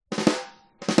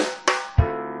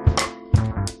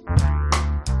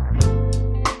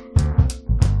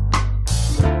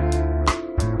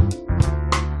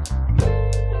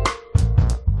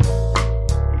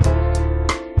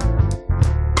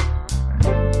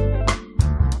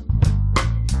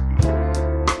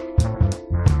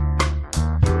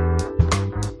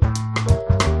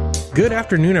Good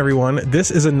afternoon, everyone.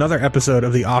 This is another episode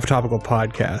of the Off Topical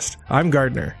Podcast. I'm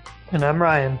Gardiner. And I'm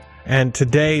Ryan. And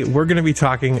today we're going to be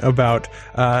talking about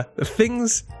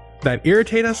things that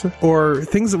irritate us or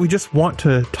things that we just want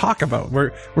to talk about.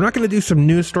 We're not going to do some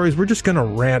news stories. We're just going to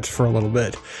rant for a little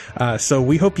bit. So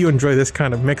we hope you enjoy this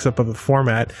kind of mix-up of the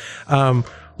format.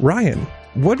 Ryan,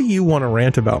 what do you want to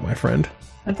rant about, my friend?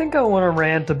 I think I want to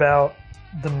rant about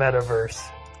the Metaverse.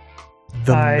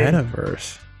 The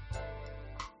Metaverse?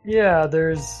 Yeah,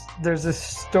 there's this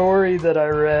story that I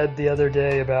read the other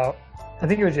day about, I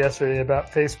think it was yesterday, about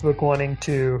Facebook wanting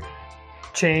to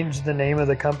change the name of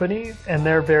the company, and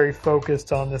they're very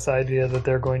focused on this idea that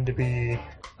they're going to be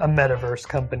a Metaverse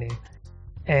company.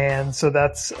 And so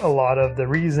that's a lot of the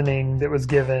reasoning that was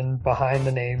given behind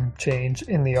the name change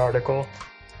in the article.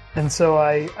 And so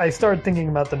I started thinking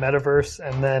about the Metaverse,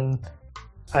 and then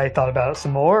I thought about it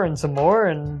some more,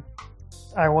 and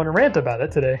I want to rant about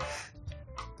it today.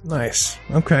 Nice.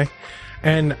 Okay.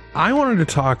 And I wanted to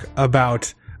talk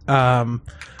about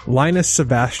Linus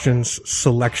Sebastian's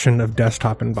selection of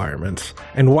desktop environments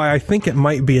and why I think it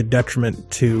might be a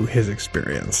detriment to his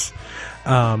experience.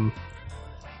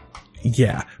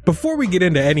 Yeah. Before we get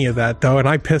into any of that, though, and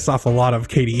I piss off a lot of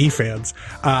KDE fans,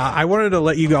 I wanted to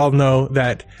let you all know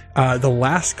that the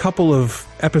last couple of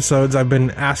episodes I've been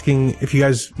asking if you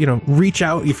guys, reach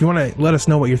out. If you want to let us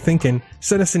know what you're thinking,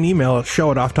 send us an email at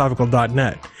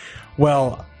show@offtopical.net.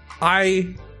 Well,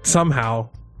 I somehow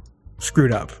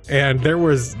screwed up, and there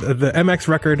was the MX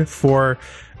record for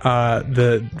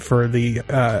the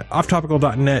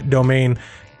offtopical.net domain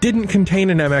didn't contain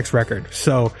an MX record.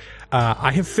 So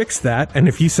I have fixed that, and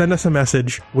if you send us a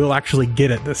message, we'll actually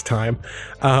get it this time.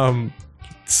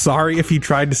 Sorry if you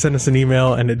tried to send us an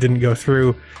email and it didn't go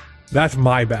through. That's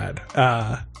my bad.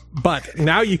 But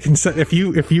now you can send, if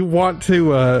you want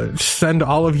to send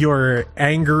all of your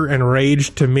anger and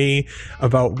rage to me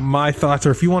about my thoughts,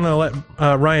 or if you want to let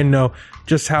Ryan know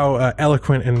just how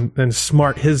eloquent and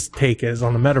smart his take is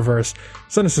on the Metaverse,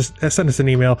 send us an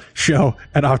email,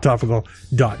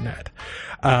 show@offtopical.net.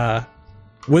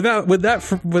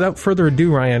 Without further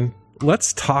ado, Ryan,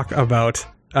 let's talk about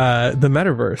the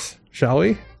Metaverse, shall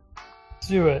we? Let's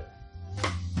do it.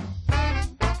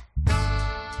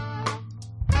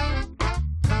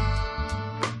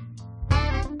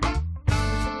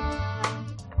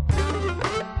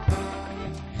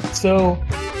 So,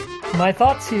 my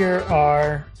thoughts here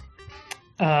are,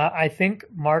 I think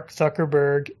Mark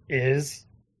Zuckerberg is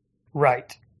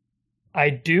right. I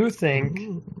do think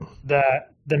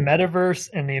that the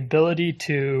Metaverse and the ability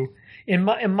to, in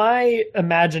my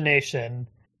imagination,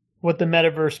 what the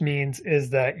Metaverse means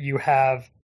is that you have,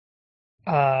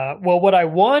 what I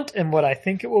want and what I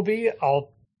think it will be.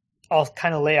 I'll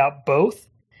kind of lay out both.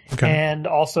 Okay. And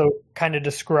also kind of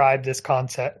describe this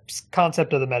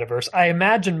concept of the Metaverse. I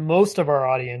imagine most of our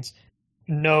audience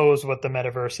knows what the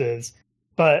Metaverse is,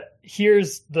 but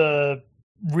here's the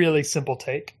really simple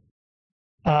take.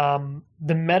 The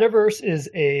Metaverse is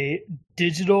a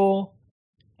digital,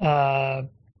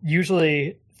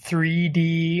 usually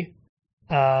 3D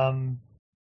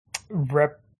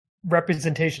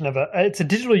representation of it's a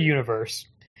digital universe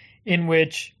in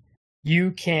which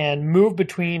you can move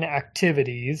between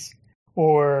activities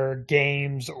or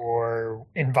games or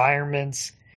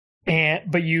environments,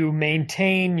 but you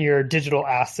maintain your digital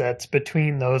assets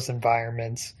between those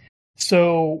environments.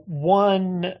 So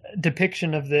one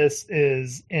depiction of this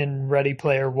is in Ready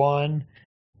Player One,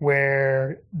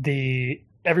 where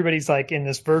everybody's like in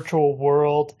this virtual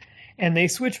world, and they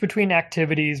switch between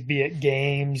activities, be it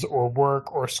games or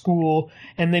work or school,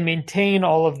 and they maintain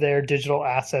all of their digital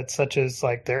assets, such as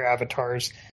like their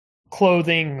avatars'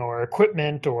 clothing or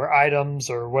equipment or items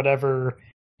or whatever,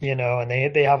 and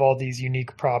they have all these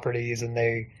unique properties, and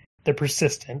they're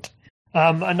persistent.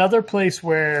 Another place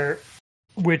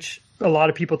which a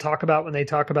lot of people talk about when they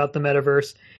talk about the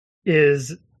Metaverse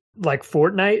is like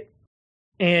Fortnite,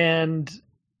 and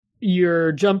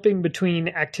you're jumping between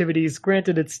activities.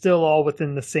 Granted, it's still all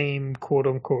within the same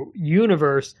quote-unquote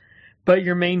universe, but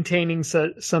you're maintaining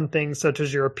some things such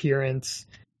as your appearance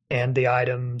and the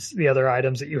other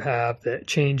items that you have that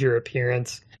change your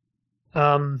appearance.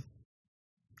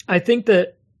 I think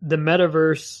that the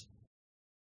Metaverse,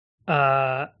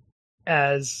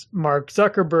 as Mark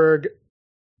Zuckerberg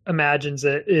imagines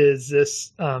it, is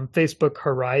this Facebook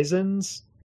Horizons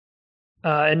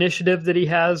initiative that he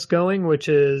has going, which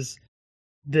is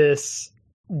this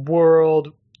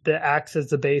world that acts as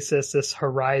the basis, this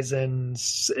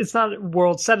horizons. It's not a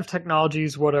world, set of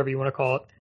technologies, whatever you want to call it.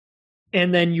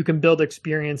 And then you can build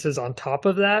experiences on top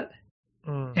of that.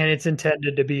 And it's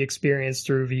intended to be experienced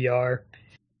through VR.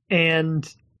 And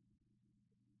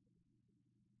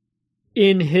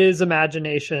in his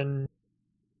imagination,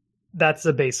 that's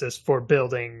the basis for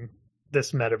building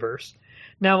this metaverse.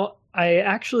 Now, I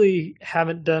actually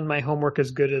haven't done my homework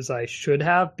as good as I should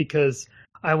have, because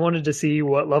I wanted to see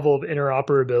what level of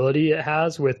interoperability it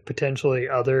has with potentially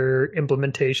other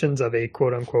implementations of a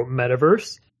quote unquote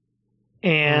metaverse.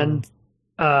 And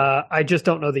I just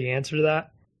don't know the answer to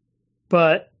that.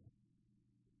 But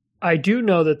I do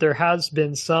know that there has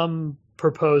been some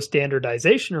proposed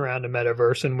standardization around a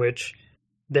metaverse in which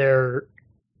they're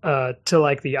to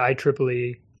like the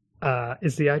IEEE,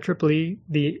 is the IEEE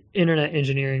the Internet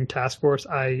Engineering Task Force,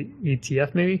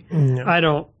 IETF maybe? No. I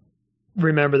don't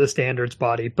remember the standards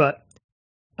body, but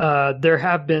there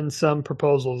have been some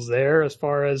proposals there as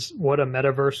far as what a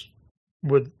metaverse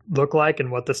would look like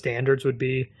and what the standards would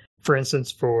be, for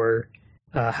instance, for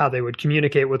how they would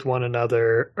communicate with one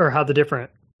another, or how the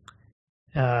different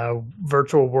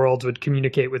virtual worlds would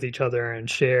communicate with each other and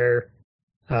share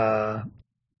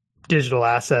digital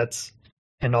assets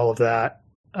and all of that,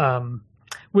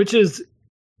 which is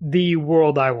the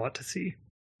world I want to see.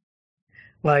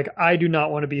 Like, I do not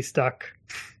want to be stuck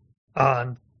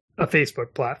on a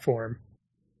Facebook platform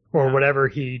or whatever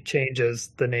he changes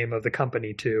the name of the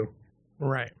company to.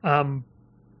 Right.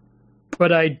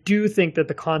 But I do think that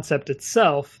the concept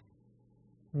itself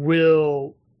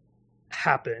will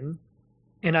happen.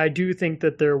 And I do think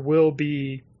that there will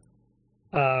be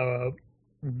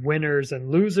winners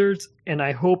and losers. And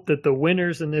I hope that the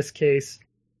winners in this case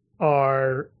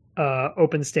are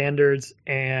open standards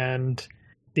and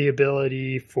the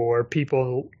ability for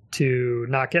people to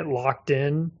not get locked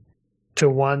in to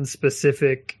one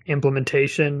specific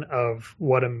implementation of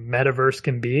what a metaverse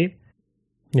can be.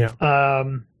 Yeah.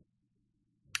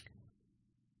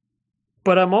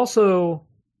 But I'm also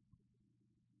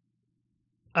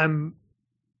I'm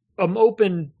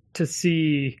open to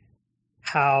see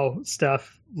how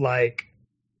stuff like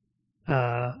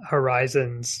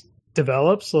Horizons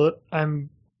develops. So I'm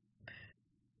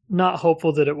not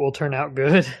hopeful that it will turn out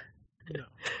good. No.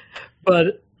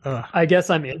 But I guess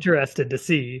I'm interested to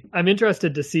see. I'm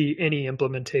interested to see any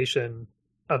implementation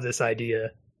of this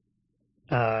idea,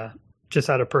 just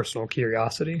out of personal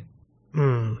curiosity.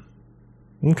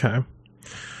 Okay.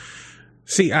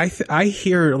 See, I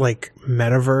hear like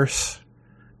metaverse,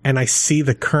 and I see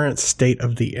the current state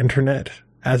of the internet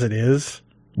as it is,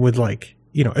 with like,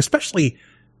 you know, especially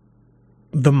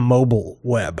the mobile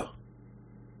web.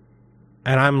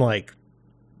 And I'm like,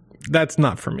 that's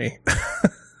not for me.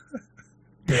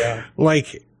 Yeah.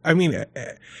 Like, I mean,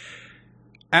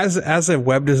 as a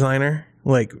web designer,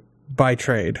 like by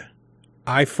trade,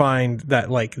 I find that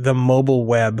like the mobile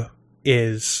web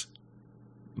is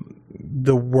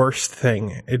the worst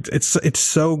thing. It's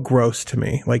so gross to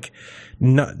me. Like,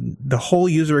 the whole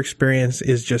user experience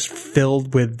is just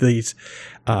filled with these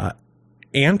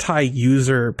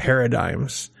anti-user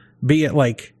paradigms. Be it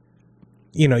like,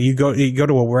 you know, you go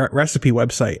to a recipe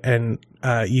website and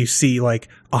you see like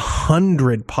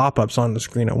 100 pop-ups on the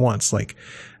screen at once. Like,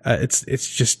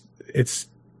 it's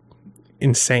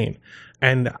insane.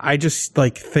 And I just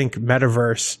like think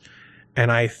metaverse,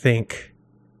 and I think,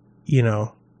 you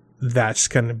know, that's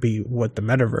going to be what the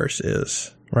metaverse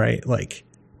is, right? Like,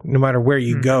 no matter where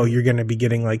you go, you're going to be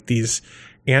getting like these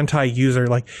anti-user,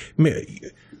 like,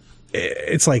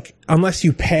 it's like, unless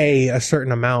you pay a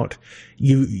certain amount,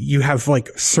 you have like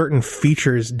certain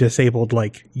features disabled.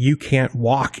 Like, you can't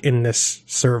walk in this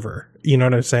server. You know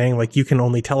what I'm saying? Like, you can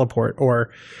only teleport, or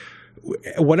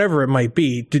whatever it might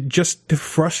be, to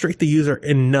frustrate the user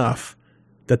enough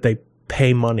that they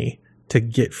pay money to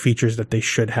get features that they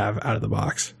should have out of the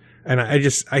box. And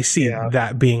I see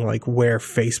that being like where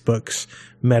Facebook's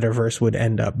metaverse would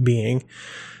end up being.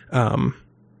 You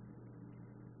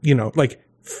know, like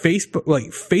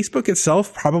Facebook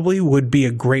itself probably would be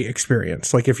a great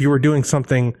experience. Like, if you were doing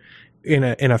something in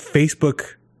a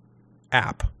Facebook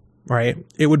app, right?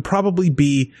 It would probably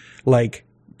be like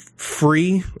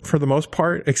free for the most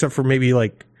part, except for maybe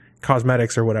like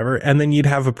cosmetics or whatever. And then you'd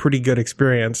have a pretty good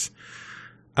experience.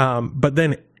 But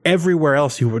then everywhere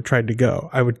else you would try to go,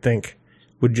 I would think,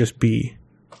 would just be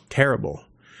terrible.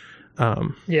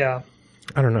 Yeah.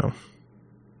 I don't know.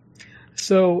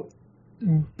 So,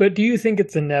 but do you think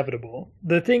it's inevitable?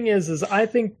 The thing is I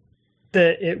think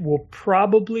that it will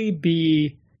probably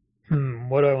be,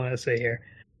 what do I want to say here?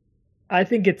 I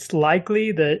think it's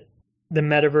likely that the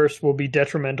metaverse will be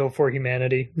detrimental for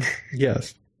humanity.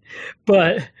 Yes.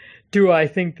 But do I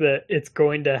think that it's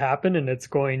going to happen and it's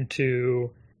going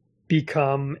to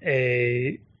become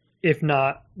if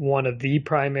not one of the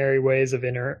primary ways of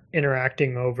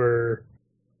interacting over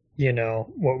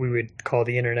what we would call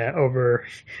the internet over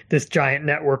this giant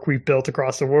network we've built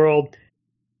across the world,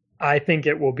 I think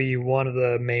it will be one of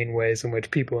the main ways in which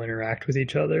people interact with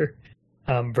each other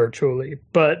virtually.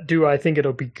 But do I think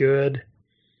it'll be good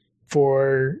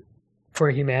for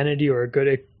humanity, or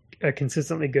a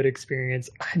consistently good experience?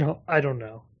 I don't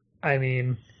know. I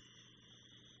mean,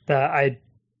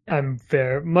 I'm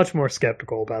very much more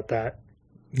skeptical about that.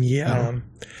 Yeah.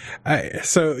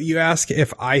 So you ask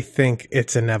if I think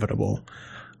it's inevitable.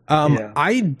 Yeah.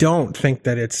 I don't think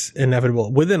that it's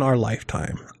inevitable within our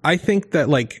lifetime. I think that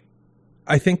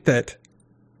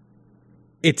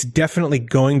it's definitely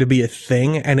going to be a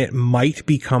thing, and it might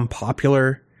become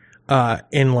popular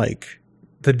in like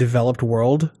the developed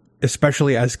world,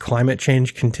 especially as climate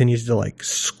change continues to like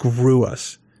screw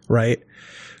us, right?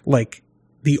 Like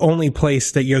the only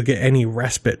place that you'll get any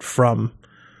respite from,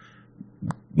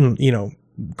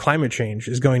 climate change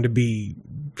is going to be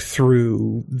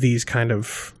through these kind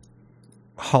of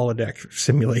holodeck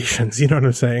simulations. You know what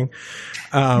I'm saying?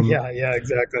 Yeah,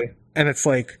 exactly. And it's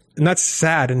like, and that's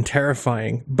sad and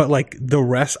terrifying, but like the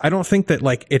rest, I don't think that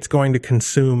like it's going to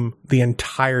consume the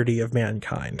entirety of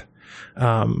mankind.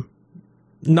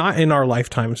 Not in our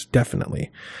lifetimes, definitely.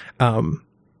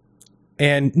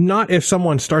 And not if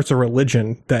someone starts a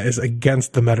religion that is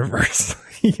against the metaverse.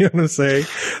 You know what I'm saying?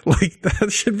 Like,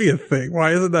 that should be a thing.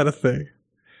 Why isn't that a thing?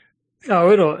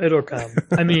 Oh, it'll come.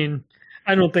 I mean,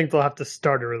 I don't think they'll have to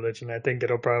start a religion. I think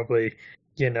it'll probably,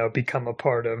 become a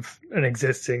part of an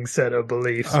existing set of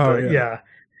beliefs. Oh, but yeah.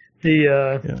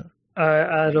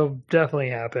 It'll definitely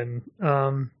happen.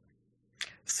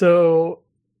 So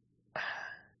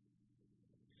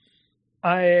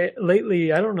I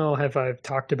don't know if I've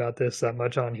talked about this that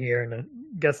much on here, and I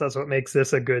guess that's what makes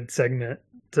this a good segment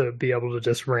to be able to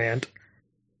just rant.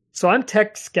 So I'm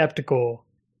tech skeptical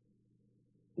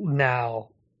now.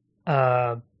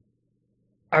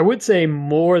 I would say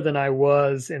more than I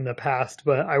was in the past,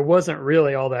 but I wasn't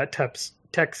really all that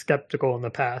tech skeptical in the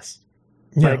past.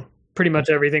 Yeah. Like pretty much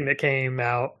everything that came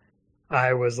out,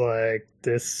 I was like,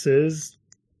 this is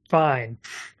fine.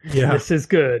 Yeah. This is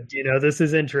good. This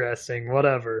is interesting,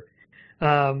 whatever.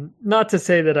 Not to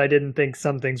say that I didn't think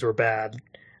some things were bad.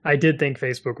 I did think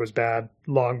Facebook was bad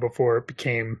long before it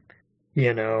became,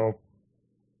 a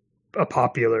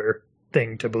popular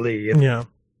thing to believe. Yeah.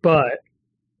 But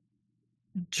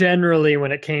generally,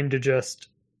 when it came to just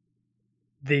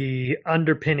the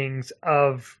underpinnings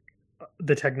of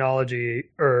the technology,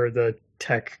 or the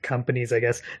tech companies, I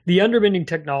guess, the underpinning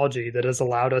technology that has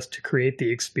allowed us to create the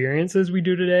experiences we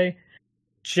do today,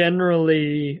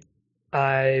 generally,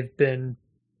 I've been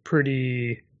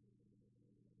pretty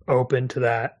open to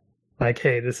that. Like,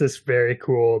 hey, this is very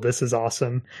cool. This is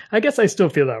awesome. I guess I still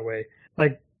feel that way.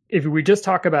 Like, if we just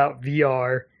talk about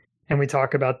VR and we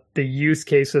talk about the use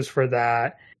cases for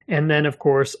that, and then, of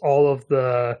course, all of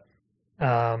the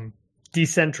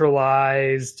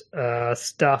decentralized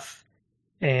stuff,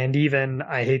 and even,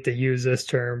 I hate to use this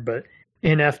term, but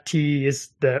NFTs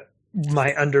that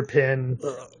might underpin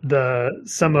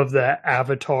some of the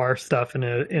avatar stuff in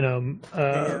a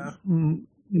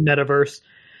metaverse.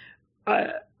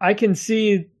 I can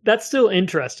see that's still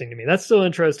interesting to me. That's still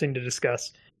interesting to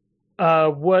discuss.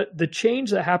 What the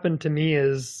change that happened to me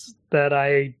is that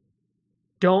I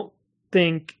don't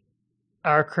think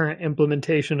our current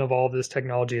implementation of all this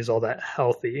technology is all that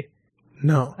healthy.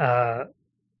 No.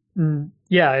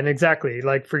 Yeah, and exactly,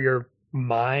 like for your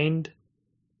mind,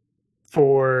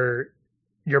 for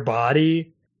your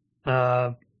body,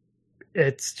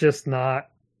 it's just not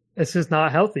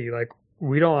healthy. Like,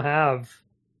 we don't have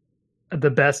the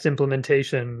best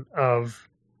implementation of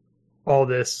all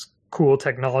this cool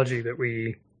technology that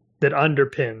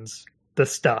underpins the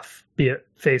stuff, be it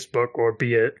Facebook, or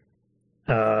be it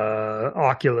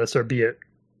Oculus, or be it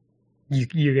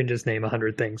you can just name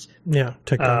 100 things. Yeah,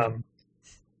 TikTok.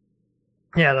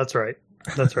 Yeah, that's right.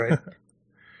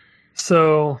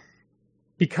 So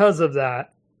because of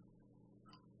that,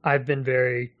 I've been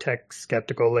very tech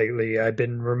skeptical lately. I've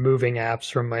been removing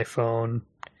apps from my phone,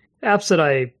 apps that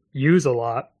I use a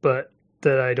lot, but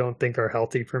that I don't think are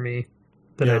healthy for me,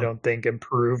 that I don't think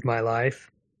improve my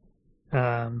life.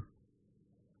 And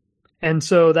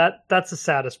so that's the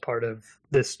saddest part of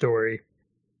this story,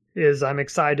 is I'm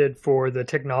excited for the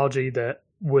technology that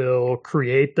will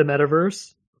create the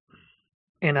metaverse,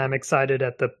 and I'm excited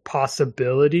at the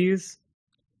possibilities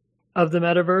of the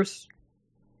metaverse,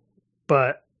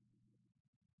 but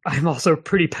I'm also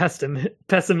pretty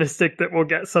pessimistic that we'll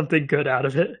get something good out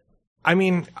of it. I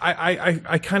mean,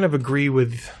 I kind of agree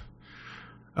with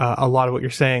a lot of what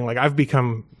you're saying. Like, I've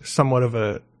become somewhat of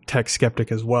a tech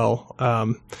skeptic as well.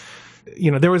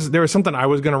 there was something I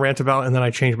was going to rant about, and then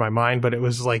I changed my mind. But it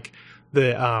was like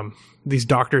these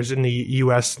doctors in the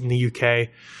U.S. and the U.K.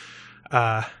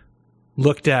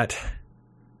 Looked at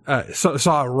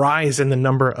saw a rise in the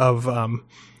number of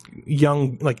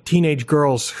young, like, teenage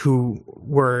girls who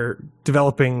were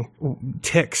developing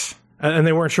tics, and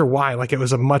they weren't sure why. Like, it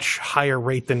was a much higher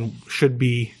rate than should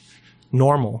be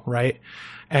normal, right?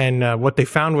 And what they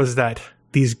found was that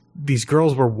these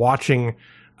girls were watching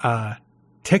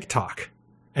TikTok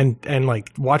and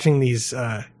like watching these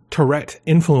Tourette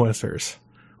influencers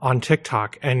on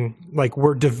TikTok, and like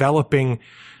were developing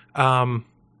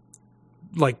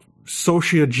like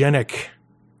sociogenic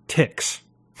tics.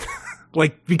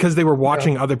 Like, because they were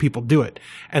watching other people do it.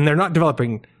 And they're not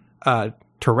developing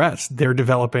Tourette's, they're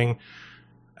developing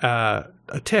a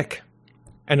tic.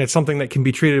 And it's something that can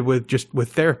be treated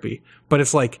with therapy. But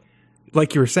it's like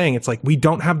you were saying, it's like we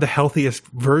don't have the healthiest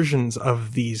versions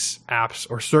of these apps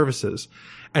or services.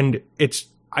 And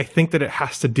I think that it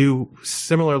has to do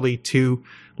similarly to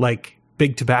like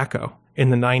big tobacco in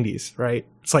the 90s, right?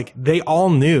 It's like they all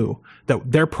knew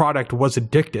that their product was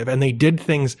addictive, and they did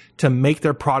things to make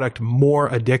their product more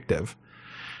addictive.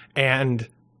 And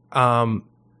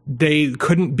they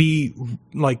couldn't be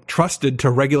like trusted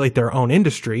to regulate their own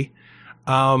industry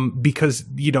because,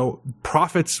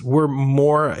 profits were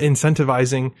more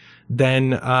incentivizing than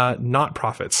not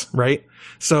profits, right?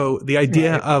 So the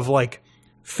idea of like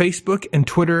Facebook and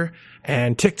Twitter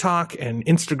and TikTok and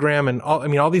Instagram and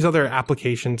all these other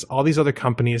applications, all these other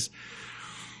companies,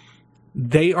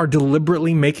 they are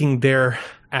deliberately making their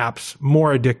apps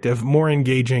more addictive, more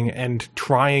engaging, and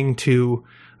trying to,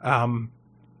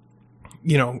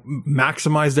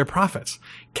 maximize their profits.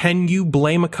 Can you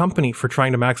blame a company for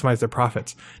trying to maximize their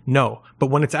profits? No. But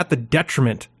when it's at the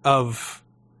detriment of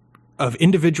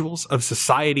individuals, of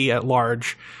society at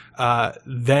large,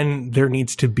 then there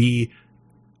needs to be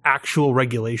actual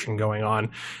regulation going on.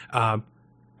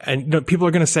 And people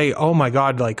are going to say, oh my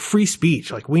God, like free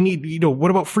speech, like we need, what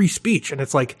about free speech? And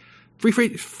it's like,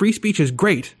 free speech is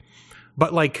great,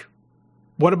 but like,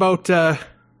 what about,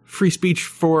 free speech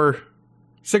for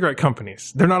cigarette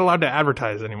companies? They're not allowed to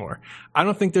advertise anymore. I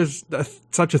don't think there's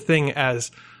such a thing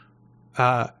as,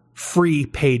 free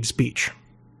paid speech.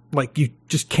 Like, you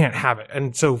just can't have it.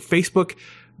 And so Facebook,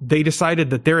 they decided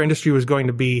that their industry was going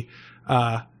to be,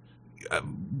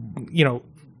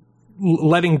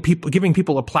 giving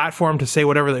people a platform to say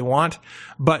whatever they want,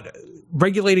 but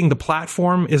regulating the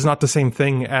platform is not the same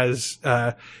thing as,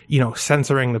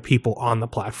 censoring the people on the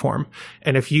platform.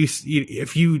 And if you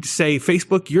say,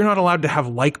 Facebook, you're not allowed to have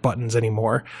like buttons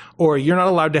anymore, or you're not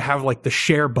allowed to have like the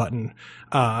share button,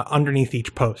 underneath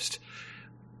each post,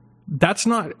 that's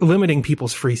not limiting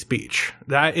people's free speech.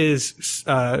 That is,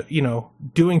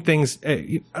 doing things,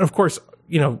 of course,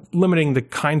 limiting the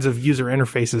kinds of user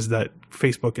interfaces that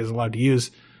Facebook is allowed to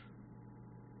use.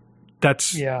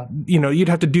 That's, you'd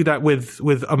have to do that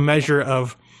with a measure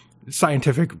of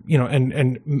scientific,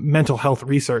 and mental health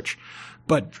research,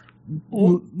 but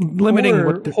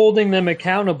limiting holding them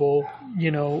accountable,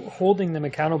 holding them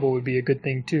accountable would be a good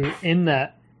thing too, in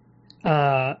that,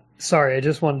 sorry, I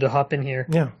just wanted to hop in here.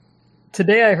 Yeah.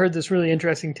 Today I heard this really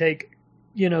interesting take,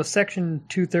 Section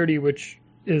 230, which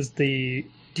is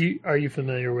are you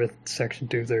familiar with Section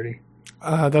 230?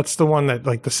 That's the one that,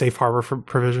 like, the safe harbor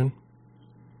provision.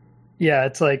 Yeah,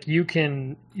 it's like you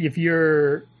can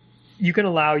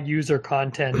allow user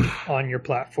content on your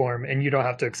platform, and you don't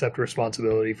have to accept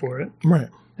responsibility for it. Right.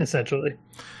 Essentially.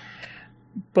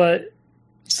 But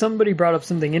somebody brought up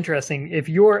something interesting. If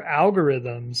your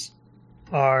algorithms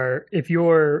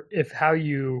if how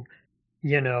you,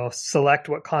 select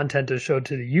what content is showed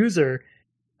to the user,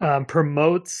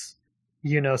 promotes,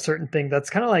 certain thing,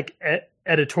 that's kind of like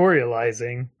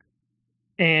editorializing.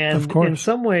 And in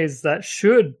some ways that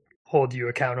should hold you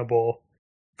accountable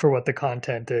for what the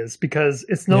content is, because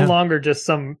it's no longer just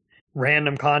some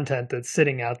random content that's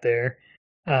sitting out there.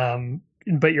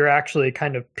 But you're actually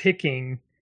kind of picking,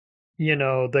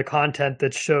 the content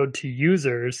that's showed to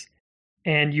users,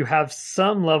 and you have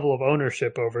some level of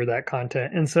ownership over that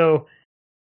content. And so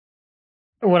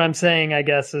what I'm saying, I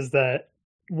guess, is that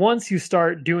once you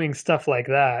start doing stuff like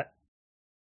that,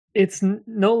 it's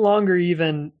no longer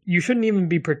you shouldn't even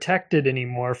be protected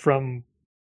anymore from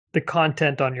the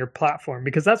content on your platform,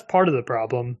 because that's part of the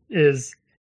problem is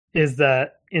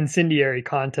that incendiary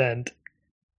content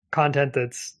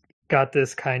that's got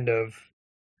this kind of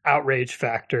outrage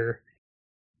factor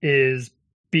is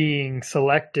being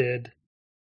selected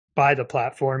by the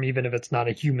platform, even if it's not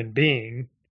a human being,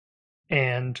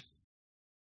 and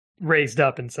raised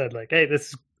up and said, like, hey,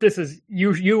 this is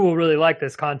you will really like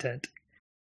this content.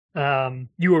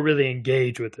 you will really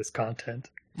engage with this content.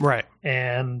 Right.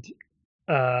 And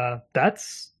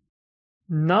that's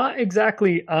not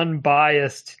exactly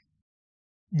unbiased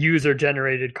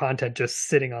user-generated content just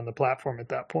sitting on the platform at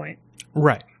that point.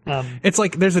 Right. It's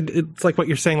like it's like what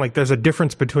you're saying. Like there's a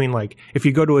difference between like if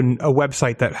you go to a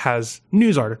website that has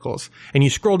news articles and you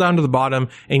scroll down to the bottom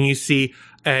and you see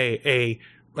a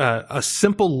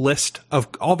simple list of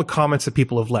all the comments that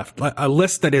people have left, a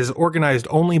list that is organized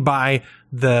only by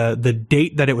the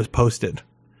date that it was posted.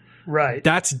 Right.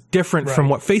 That's different from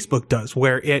what Facebook does,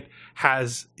 where it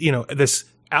has, this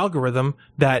algorithm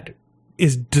that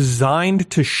is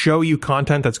designed to show you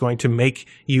content that's going to make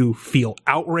you feel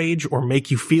outrage or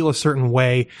make you feel a certain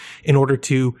way in order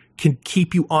to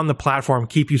keep you on the platform,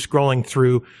 keep you scrolling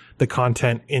through the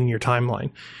content in your timeline.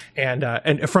 And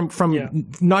from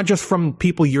not just from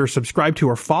people you're subscribed to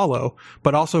or follow,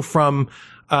 but also from,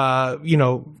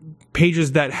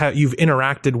 pages that you've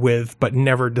interacted with but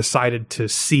never decided to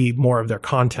see more of their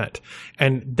content.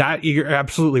 And that you're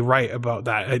absolutely right about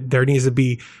that. There needs to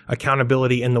be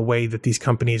accountability in the way that these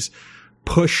companies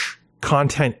push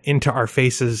content into our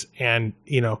faces. And,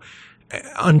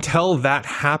 until that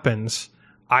happens,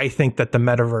 I think that the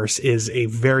metaverse is a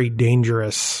very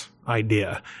dangerous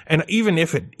idea. And even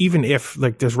if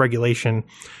like there's regulation,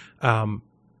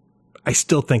 I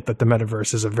still think that the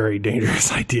metaverse is a very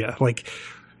dangerous idea. Like,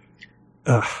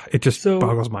 it just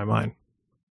boggles my mind.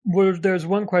 Well, there's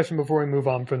one question before we move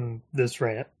on from this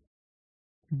rant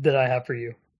that I have for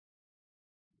you.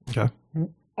 Okay.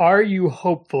 Are you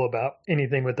hopeful about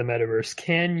anything with the metaverse?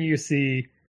 Can you see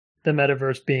the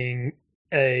metaverse being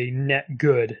a net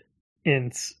good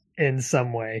in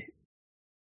some way?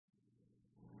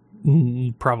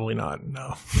 Probably not.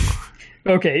 No.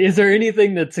 Okay. Is there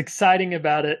anything that's exciting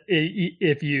about it?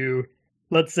 If you,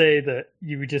 let's say that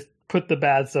you just put the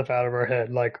bad stuff out of our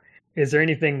head, like, is there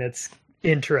anything that's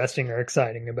interesting or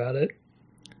exciting about it?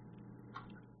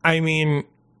 I mean,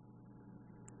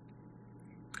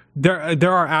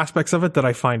 there are aspects of it that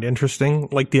I find interesting,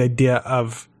 like the idea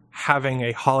of having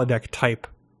a holodeck type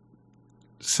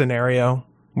scenario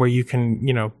where you can,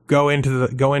 go into a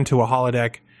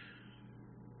holodeck.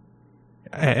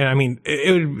 And I mean,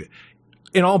 it would,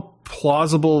 in all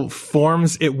plausible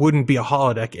forms, it wouldn't be a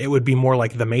holodeck. It would be more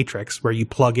like the Matrix, where you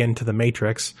plug into the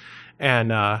Matrix.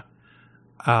 And I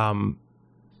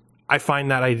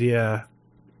find that idea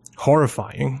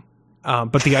horrifying.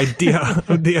 But the idea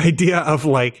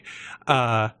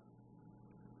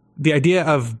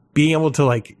of being able to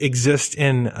like exist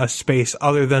in a space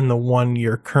other than the one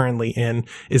you're currently in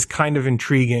is kind of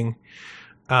intriguing.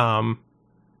 And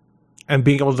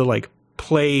being able to like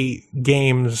play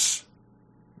games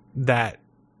that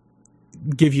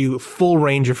give you full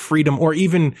range of freedom, or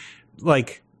even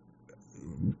like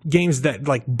games that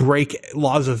like break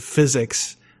laws of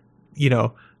physics,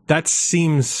 that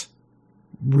seems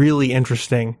really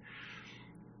interesting.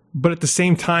 But at the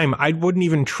same time, I wouldn't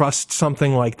even trust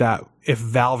something like that if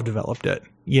Valve developed it,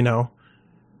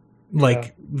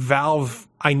 Valve,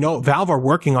 I know Valve are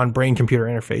working on brain computer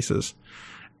interfaces,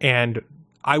 and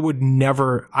I will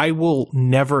never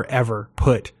ever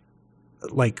put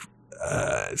like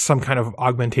some kind of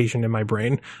augmentation in my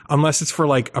brain unless it's for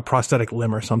like a prosthetic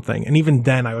limb or something. And even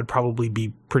then I would probably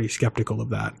be pretty skeptical of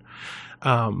that.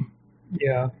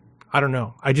 Yeah. I don't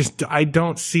know. I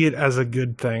don't see it as a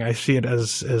good thing. I see it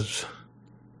as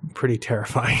pretty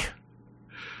terrifying.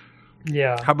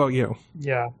 Yeah. How about you?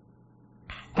 Yeah.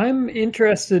 I'm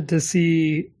interested to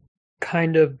see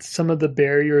kind of some of the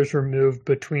barriers removed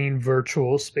between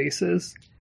virtual spaces.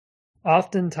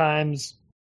 Oftentimes,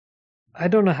 I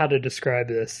don't know how to describe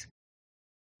this.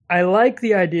 I like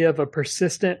the idea of a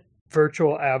persistent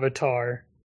virtual avatar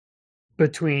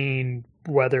between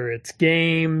whether it's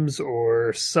games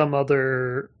or some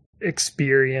other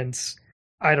experience.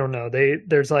 I don't know.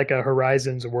 There's like a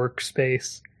Horizons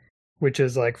workspace, which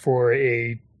is like for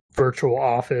a virtual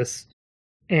office.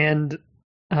 And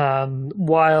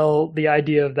while the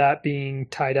idea of that being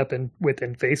tied up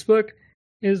within Facebook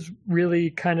is really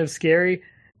kind of scary,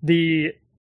 the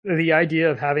idea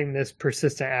of having this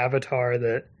persistent avatar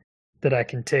that I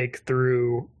can take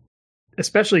through,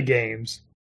 especially games,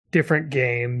 different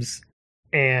games,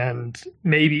 and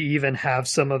maybe even have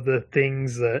some of the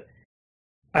things that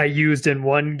I used in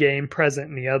one game present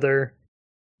in the other,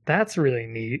 that's really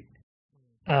neat.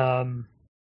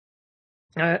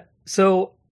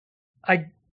 So I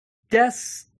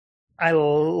guess I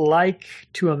like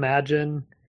to imagine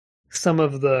some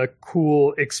of the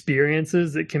cool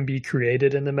experiences that can be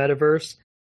created in the metaverse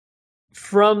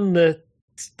from the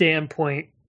standpoint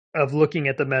of looking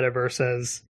at the metaverse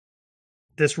as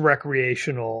this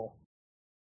recreational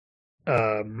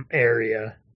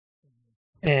area.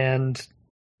 And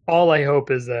all I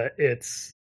hope is that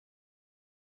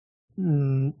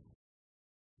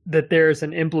that there's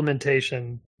an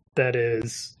implementation that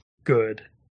is good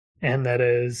and that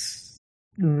is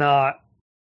not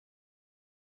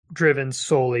driven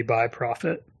solely by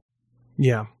profit.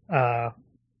 Yeah.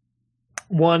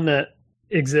 One that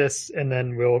exists, and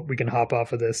then we can hop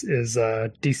off of this, is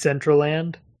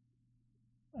Decentraland.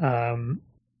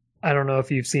 I don't know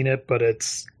if you've seen it, but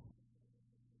it's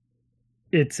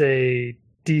a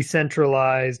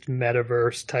decentralized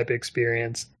metaverse type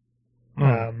experience.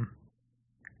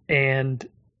 And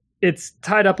it's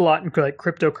tied up a lot in like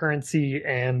cryptocurrency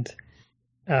and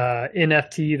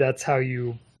NFT. That's how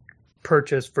you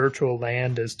purchase virtual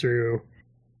land, is through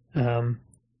a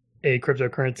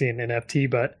cryptocurrency and NFT.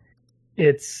 But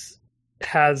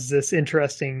has this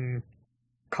interesting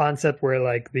concept where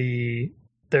like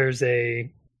there's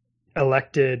a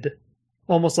elected,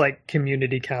 almost like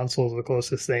community council is the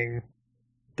closest thing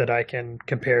that I can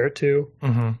compare it to,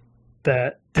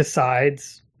 that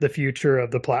decides the future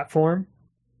of the platform.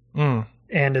 And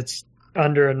it's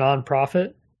under a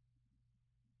nonprofit.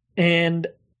 And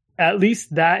at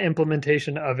least that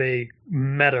implementation of a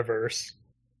metaverse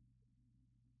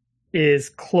is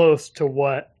close to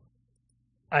what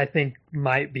I think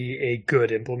might be a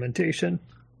good implementation.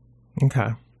 Okay.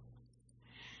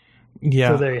 Yeah.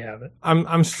 So there you have it.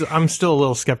 I'm still a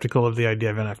little skeptical of the idea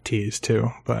of NFTs too,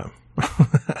 but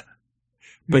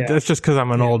that's just because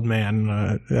I'm an old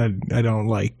man. I don't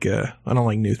like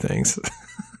new things.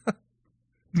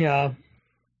 Yeah,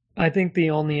 I think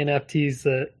the only NFTs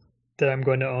that I'm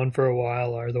going to own for a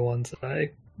while are the ones that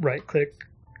I right click,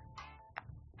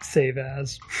 save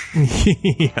as.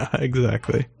 Yeah,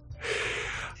 exactly.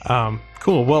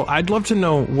 Cool. Well, I'd love to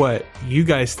know what you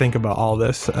guys think about all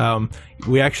this.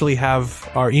 We actually have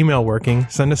our email working.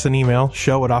 Send us an email,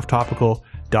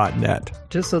 show@offtopical.net.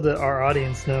 Just so that our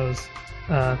audience knows,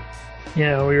 we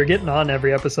were getting on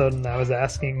every episode and I was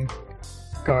asking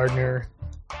Gardiner,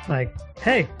 like,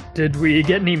 hey, did we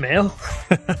get an email?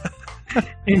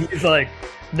 And he's like,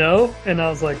 no. And I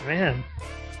was like, man,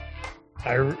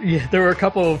 there were a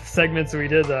couple of segments we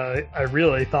did that I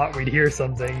really thought we'd hear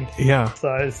something. Yeah. So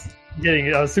I was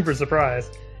super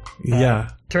surprised. Yeah.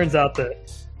 Turns out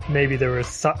that maybe there were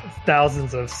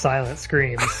thousands of silent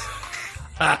screams.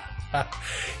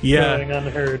 Yeah. Going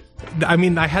unheard. I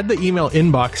mean, I had the email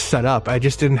inbox set up. I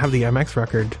just didn't have the MX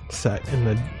record set in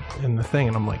the thing,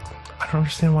 and I'm like, I don't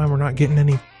understand why we're not getting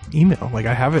any email. Like,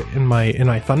 I have it in my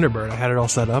Thunderbird. I had it all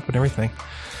set up and everything.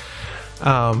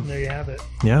 There you have it.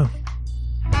 Yeah.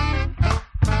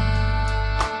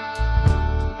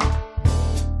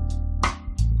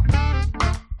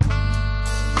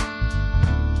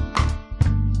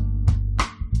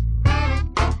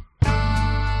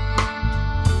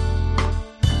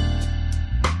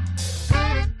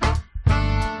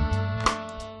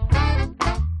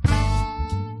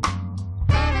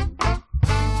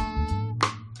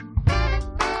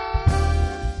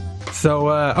 So,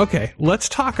 okay, let's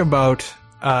talk about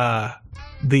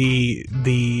the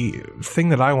thing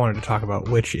that I wanted to talk about,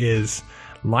 which is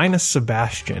Linus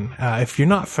Sebastian. If you're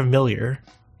not familiar,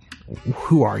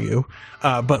 who are you?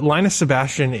 But Linus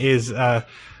Sebastian is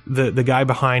the guy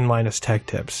behind Linus Tech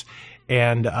Tips.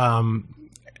 And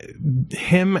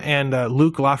him and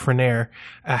Luc Lafreniere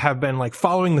have been like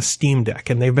following the Steam Deck,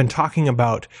 and they've been talking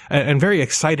about and very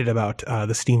excited about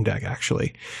the Steam Deck,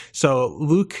 actually. So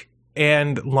Luc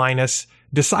and Linus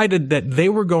decided that they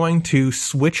were going to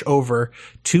switch over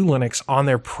to Linux on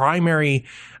their primary,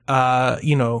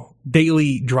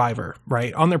 daily driver,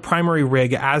 right? On their primary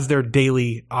rig as their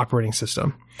daily operating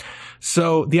system.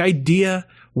 So the idea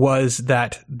was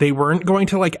that they weren't going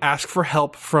to like ask for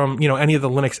help from, any of the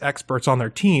Linux experts on their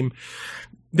team.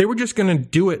 They were just going to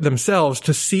do it themselves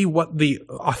to see what the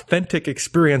authentic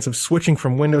experience of switching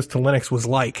from Windows to Linux was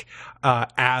like,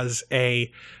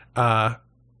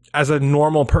 as a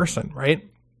normal person,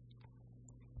 right?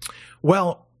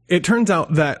 Well, it turns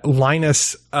out that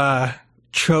Linus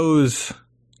chose,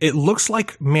 it looks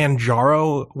like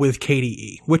Manjaro with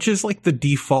KDE, which is like the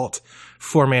default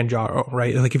for Manjaro,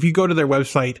 right? Like if you go to their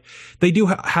website, they do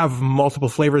have multiple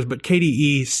flavors, but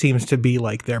KDE seems to be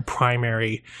like their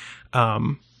primary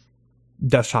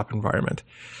desktop environment.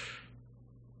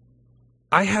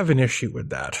 I have an issue with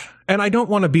that. And I don't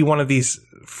want to be one of these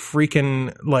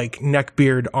freaking like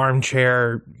neckbeard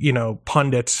armchair,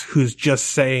 pundits who's just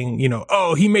saying,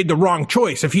 oh, he made the wrong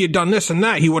choice. If he had done this and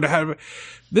that, he would have had.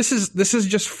 This is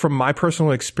just from my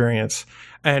personal experience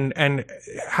and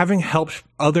having helped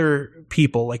other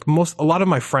people, like a lot of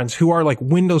my friends who are like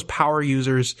Windows power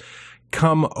users,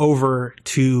 come over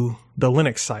to the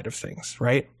Linux side of things,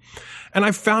 right? And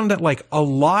I've found that like a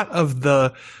lot of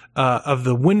the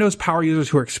Windows power users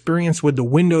who are experienced with the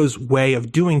Windows way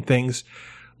of doing things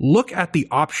look at the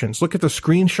options, look at the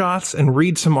screenshots and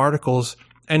read some articles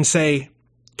and say,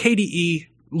 KDE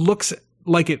looks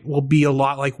like it will be a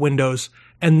lot like Windows,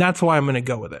 and that's why I'm going to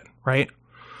go with it, right?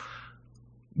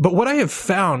 But what I have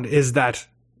found is that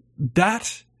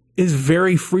is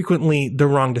very frequently the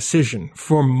wrong decision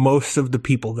for most of the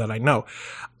people that I know.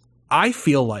 I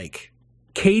feel like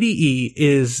KDE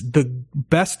is the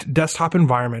best desktop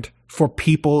environment for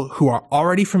people who are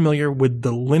already familiar with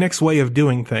the Linux way of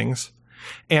doing things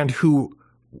and who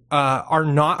are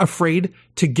not afraid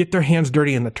to get their hands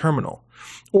dirty in the terminal,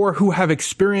 or who have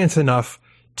experience enough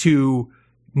to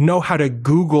know how to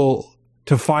Google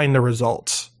to find the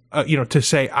results. To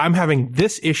say, I'm having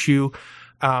this issue.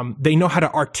 They know how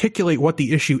to articulate what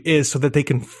the issue is so that they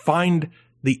can find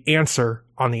the answer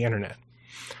on the internet.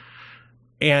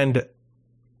 And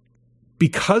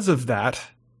because of that,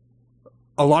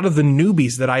 a lot of the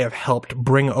newbies that I have helped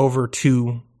bring over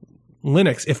to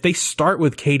Linux, if they start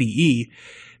with KDE,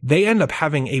 they end up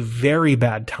having a very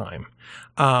bad time.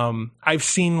 I've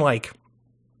seen I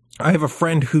have a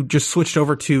friend who just switched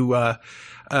over to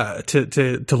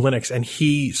Linux, and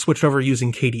he switched over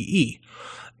using KDE.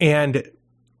 And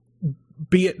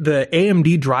be it the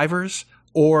AMD drivers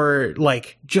or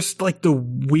just the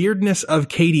weirdness of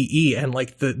KDE and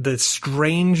the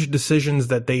strange decisions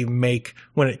that they make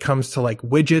when it comes to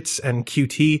widgets and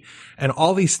Qt and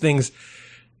all these things,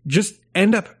 just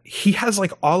end up, he has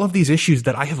all of these issues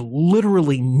that I have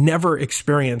literally never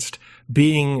experienced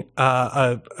being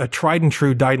a tried and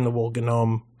true dyed in the wool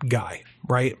GNOME guy,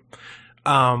 right?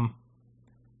 And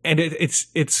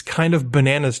it's kind of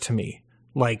bananas to me,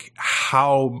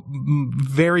 how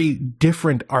very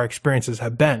different our experiences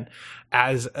have been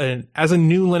as a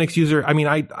new Linux user. I mean,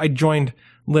 I joined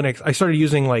Linux. I started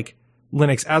using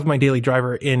Linux as my daily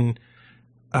driver in,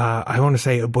 I want to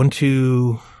say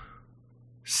Ubuntu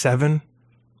 7,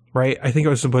 right? I think it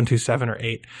was Ubuntu 7 or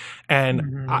 8.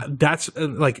 And that's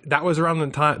that was around the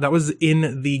time, that was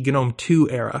in the GNOME 2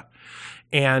 era.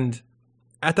 And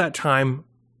at that time,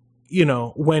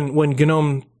 when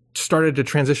GNOME started to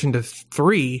transition to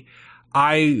 3,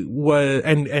 I was,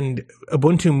 and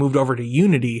Ubuntu moved over to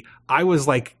Unity, I was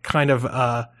kind of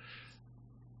a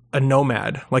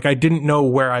nomad. I didn't know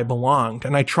where I belonged.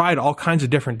 And I tried all kinds of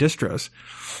different distros.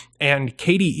 And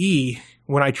KDE,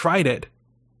 when I tried it,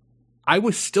 I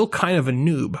was still kind of a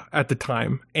noob at the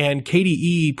time. And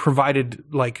KDE provided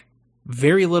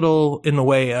very little in the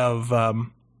way of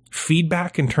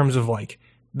feedback in terms of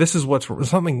this is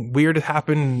something weird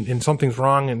happened and something's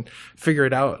wrong and figure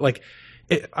it out.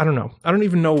 I don't know. I don't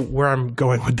even know where I'm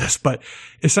going with this, but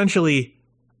essentially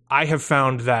I have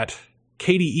found that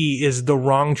KDE is the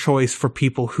wrong choice for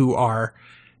people who are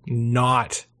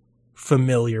not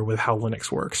familiar with how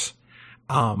Linux works.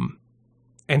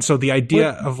 And so the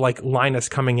idea of Linus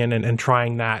coming in and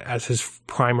trying that as his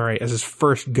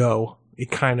first go,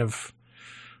 it kind of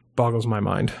boggles my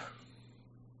mind.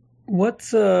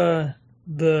 What's the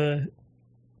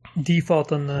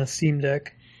default on the Steam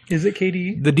Deck? Is it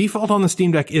KDE? The default on the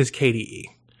Steam Deck is KDE.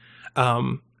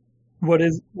 What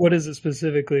is it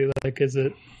specifically? Is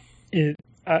it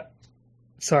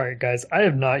sorry guys, I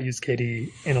have not used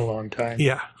KDE in a long time.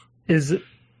 Yeah. Is it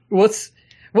what's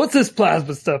this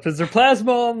Plasma stuff? Is there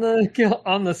Plasma on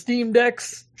the Steam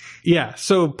Decks? Yeah,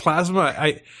 so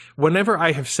Plasma, whenever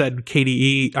I have said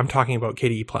KDE, I'm talking about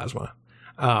KDE Plasma.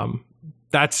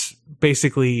 That's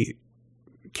basically,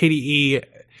 KDE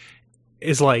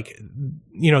is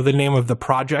the name of the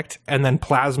project, and then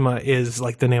Plasma is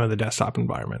the name of the desktop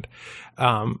environment.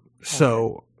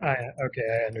 So I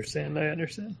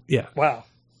understand. Yeah. Wow.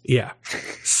 Yeah.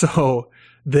 So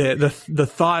the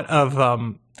thought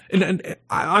of and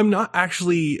I'm not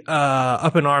actually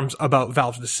up in arms about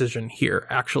Valve's decision here,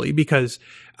 actually, because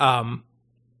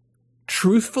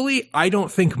truthfully, I don't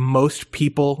think most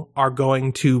people are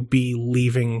going to be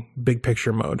leaving big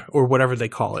picture mode or whatever they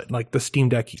call it, the Steam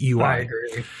Deck UI. I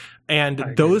agree.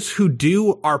 And those who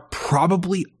do are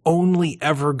probably only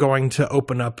ever going to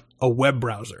open up a web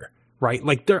browser, right?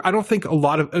 I don't think a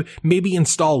lot of, maybe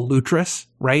install Lutris,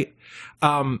 right?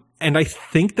 And I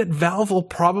think that Valve will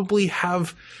probably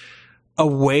have a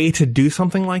way to do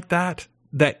something like that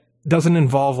doesn't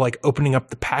involve opening up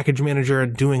the package manager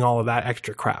and doing all of that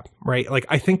extra crap, right?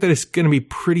 I think that it's going to be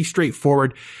pretty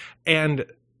straightforward. And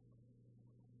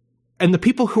the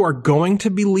people who are going to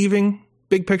be leaving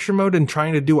big picture mode and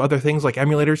trying to do other things like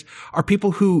emulators are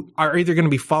people who are either going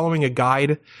to be following a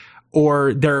guide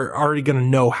or they're already going to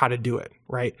know how to do it,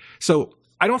 right? So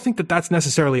I don't think that that's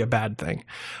necessarily a bad thing.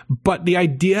 But the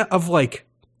idea of like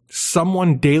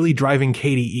someone daily driving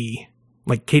KDE,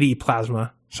 like KDE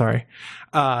Plasma, sorry,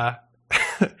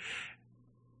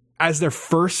 as their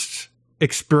first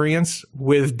experience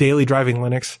with daily driving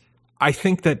Linux, I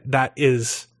think that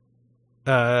is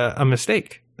a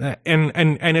mistake.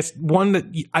 And it's one that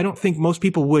I don't think most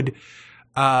people would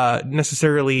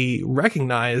necessarily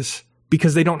recognize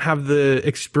because they don't have the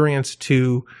experience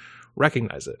to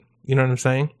recognize it. You know what I'm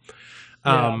saying?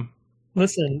 Yeah.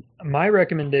 Listen, my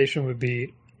recommendation would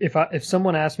be if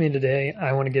someone asked me today,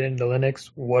 I want to get into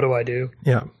Linux, what do I do?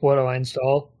 Yeah. What do I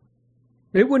install?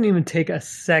 It wouldn't even take a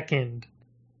second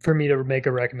for me to make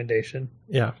a recommendation.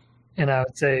 Yeah. And I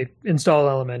would say install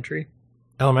Elementary.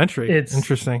 Elementary. It's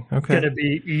interesting. Okay. Going to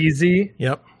be easy.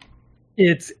 Yep.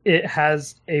 It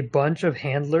has a bunch of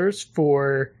handlers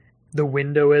for the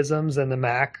Windowsisms and the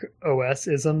Mac OS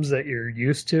isms that you're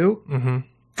used to. Mm-hmm.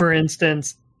 For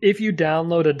instance, if you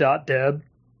download a .deb,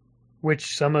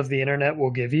 which some of the internet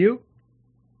will give you,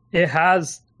 it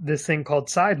has this thing called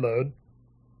sideload,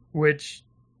 which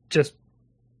just,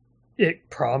 it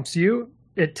prompts you.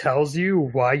 It tells you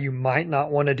why you might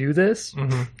not want to do this.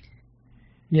 Mm-hmm.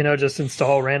 You know, just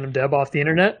install random deb off the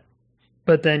internet.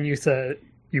 But then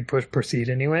you push proceed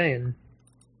anyway, and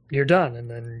you're done. And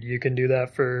then you can do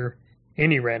that for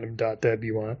any random .deb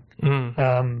you want.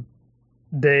 Mm.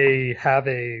 They have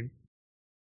a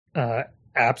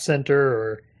app center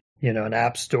or, you know, an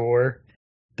app store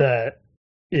that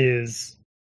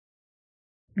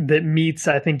meets,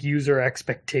 I think, user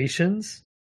expectations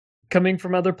coming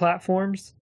from other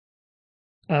platforms.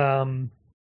 And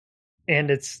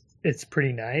it's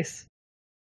pretty nice.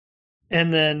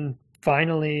 And then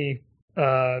finally,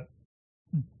 there's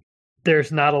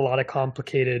not a lot of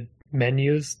complicated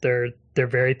menus. They're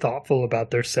very thoughtful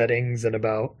about their settings and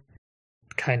about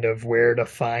kind of where to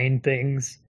find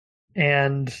things.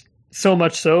 And so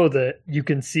much so that you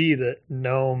can see that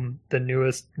GNOME, the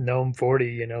newest GNOME 40,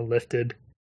 you know, lifted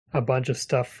a bunch of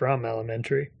stuff from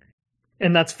Elementary.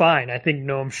 And that's fine. I think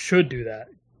GNOME should do that.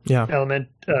 Yeah.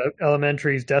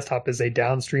 Elementary's desktop is a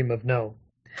downstream of GNOME.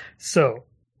 So,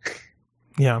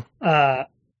 yeah.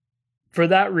 For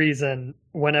that reason,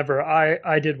 whenever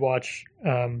I did watch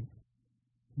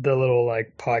the little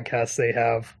like podcast they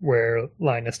have where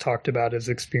Linus talked about his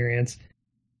experience,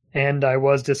 and I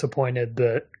was disappointed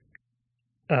that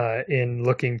in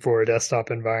looking for a desktop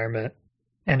environment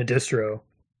and a distro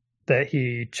that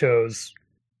he chose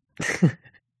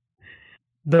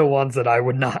the ones that I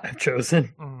would not have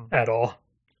chosen at all.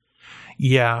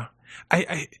 Yeah.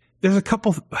 I there's a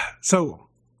couple. So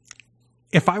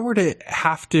if I were to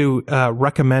have to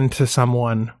recommend to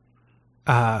someone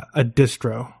a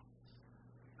distro,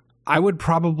 I would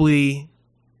probably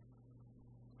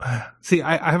see.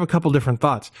 I have a couple different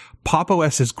thoughts. Pop!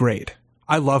 OS is great.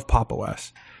 I love Pop!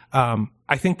 OS.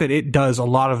 I think that it does a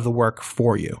lot of the work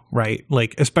for you, right?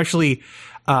 Like especially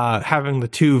having the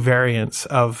two variants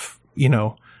of, you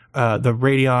know, the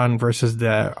Radeon versus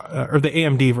or the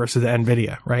AMD versus the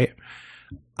NVIDIA, right?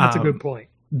 That's a good point.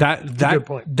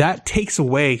 That takes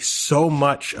away so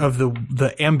much of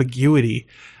the ambiguity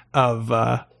of,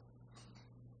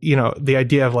 you know, the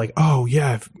idea of like, oh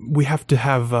yeah, we have to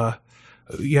have,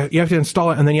 you have to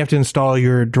install it and then you have to install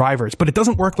your drivers, but it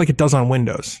doesn't work like it does on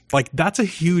Windows. Like that's a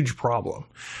huge problem.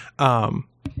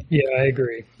 Yeah, I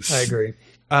agree.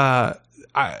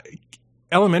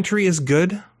 Elementary is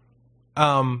good.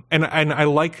 And I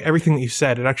like everything that you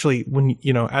said. It actually, when,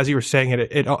 you know, as you were saying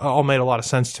it all made a lot of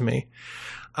sense to me.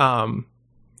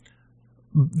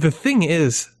 The thing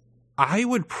is, I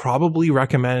would probably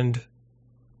recommend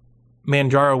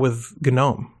Manjaro with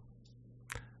GNOME.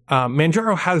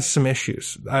 Manjaro has some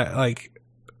issues,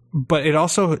 but it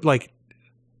also like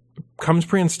comes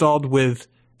pre-installed with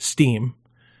Steam,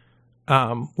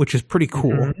 which is pretty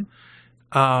cool.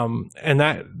 Mm-hmm. And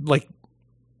that like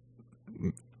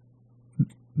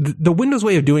the Windows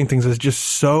way of doing things is just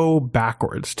so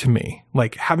backwards to me.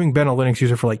 Like having been a Linux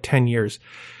user for like 10 years,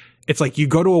 it's like you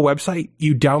go to a website,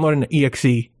 you download an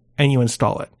exe and you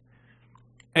install it.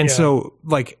 And so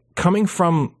like coming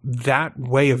from that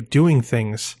way of doing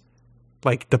things,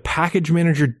 like the package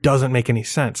manager doesn't make any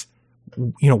sense.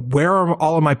 You know, where are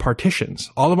all of my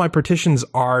partitions? All of my partitions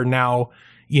are now,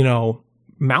 you know,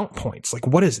 mount points. Like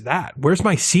what is that? Where's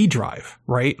my C drive?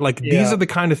 Right? Like these are the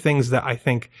kind of things that I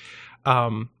think,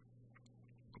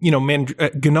 you know,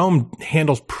 GNOME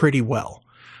handles pretty well.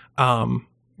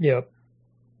 Yep.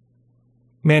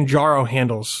 Manjaro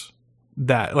handles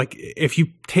that. Like if you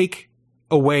take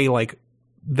away like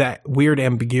that weird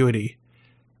ambiguity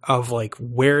of like,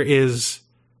 where is,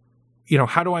 you know,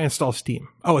 how do I install Steam?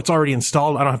 Oh, it's already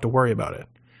installed. I don't have to worry about it.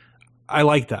 I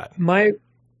like that. My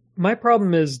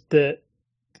problem is that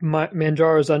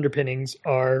Manjaro's underpinnings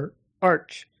are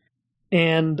Arch.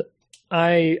 And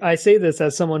I say this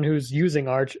as someone who's using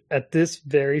Arch at this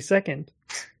very second.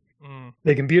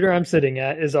 The computer I'm sitting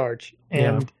at is Arch.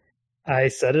 And I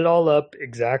set it all up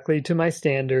exactly to my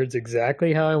standards,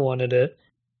 exactly how I wanted it.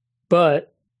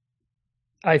 But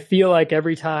I feel like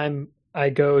every time I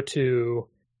go to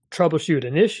troubleshoot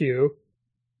an issue,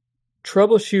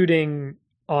 troubleshooting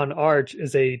on Arch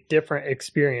is a different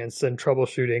experience than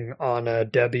troubleshooting on a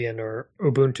Debian or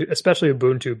Ubuntu, especially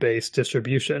Ubuntu-based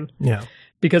distribution. Yeah.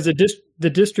 Because the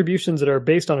distributions that are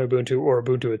based on Ubuntu or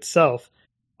Ubuntu itself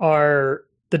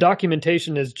the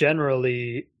documentation is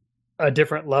generally a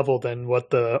different level than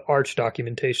what the Arch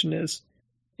documentation is.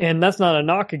 And that's not a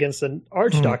knock against the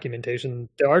Arch documentation.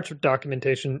 The Arch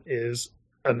documentation is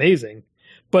amazing,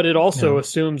 but it also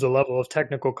assumes a level of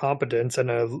technical competence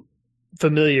and a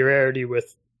familiarity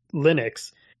with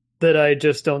Linux that I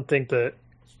just don't think that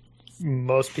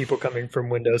most people coming from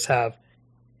Windows have.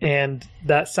 And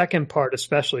that second part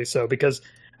especially so, because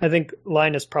I think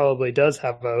Linus probably does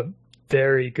have a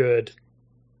very good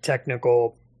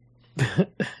technical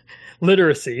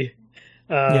literacy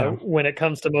when it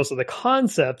comes to most of the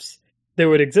concepts that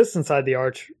would exist inside the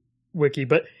Arch wiki.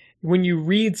 But when you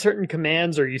read certain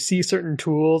commands or you see certain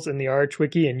tools in the Arch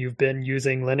wiki, and you've been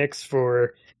using Linux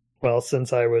for,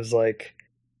 since I was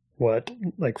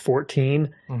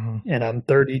 14, and I'm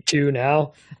 32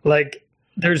 now,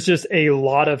 there's just a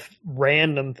lot of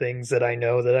random things that I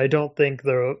know that I don't think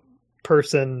the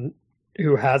person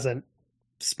who hasn't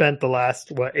spent the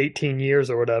last 18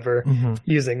 years or whatever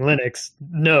using Linux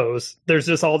knows. There's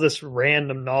just all this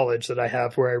random knowledge that I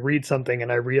have where I read something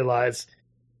and I realize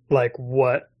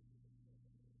what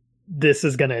this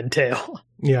is going to entail.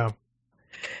 Yeah.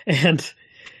 And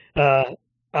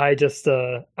I just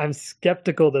I'm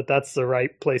skeptical that that's the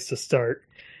right place to start.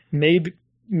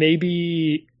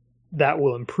 Maybe that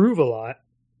will improve a lot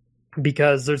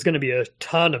because there's going to be a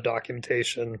ton of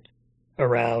documentation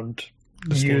around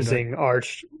using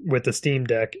Arch with the Steam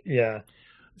Deck. Yeah.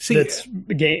 See, that's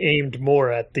aimed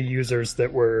more at the users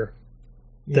that we're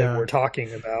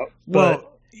talking about.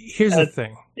 Well, here's the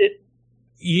thing.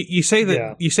 You say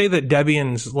that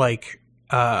Debian's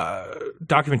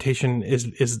documentation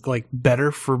is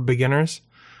better for beginners,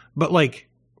 but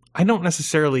I don't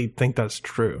necessarily think that's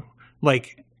true.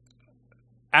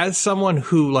 As someone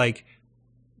who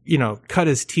cut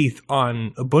his teeth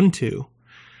on Ubuntu,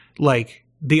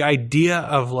 the idea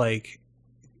of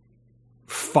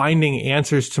finding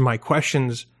answers to my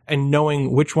questions and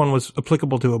knowing which one was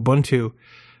applicable to Ubuntu,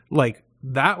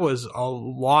 that was a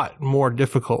lot more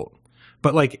difficult.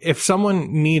 But if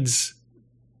someone needs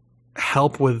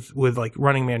help with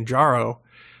running Manjaro,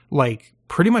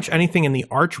 pretty much anything in the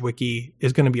Arch wiki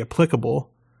is going to be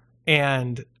applicable,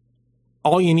 and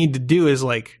all you need to do is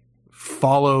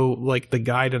follow the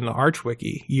guide in the Arch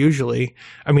wiki. Usually,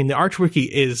 I mean, the Arch wiki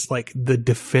is the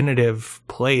definitive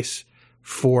place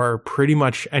for pretty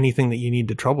much anything that you need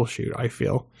to troubleshoot, I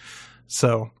feel.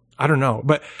 So I don't know,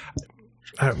 but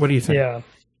what do you think? Yeah,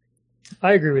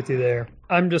 I agree with you there.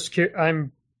 I'm just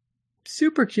I'm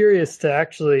super curious to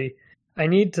actually. I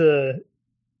need to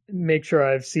make sure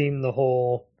I've seen the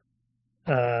whole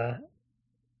podcast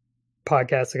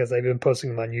because I've been posting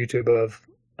them on YouTube of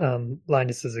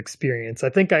Linus's experience. I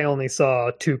think I only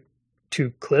saw two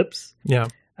clips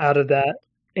out of that,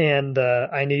 and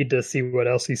I need to see what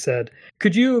else he said.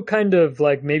 Could you kind of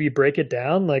maybe break it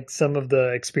down, some of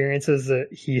the experiences that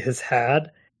he has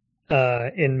had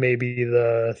in maybe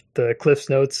the Cliff's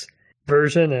Notes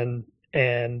version,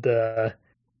 and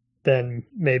then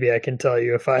maybe I can tell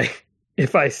you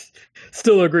if I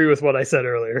still agree with what I said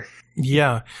earlier.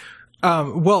 Yeah.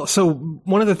 So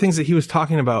one of the things that he was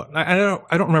talking about, I don't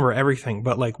remember everything,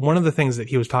 but one of the things that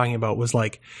he was talking about was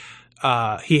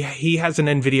he has an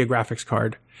NVIDIA graphics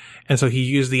card, and so he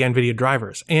used the NVIDIA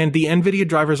drivers, and the NVIDIA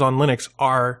drivers on Linux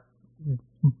are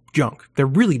junk. They're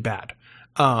really bad.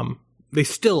 They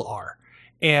still are.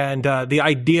 And the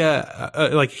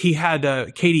idea, he had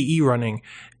KDE running,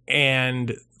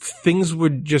 and things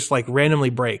would just randomly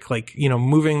break.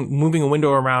 Moving a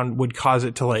window around would cause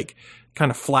it to kind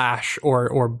of flash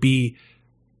or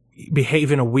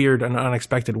behave in a weird and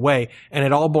unexpected way. And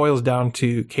it all boils down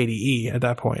to KDE at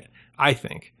that point, I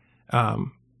think.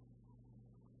 Well,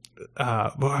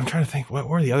 I'm trying to think, what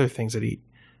were the other things that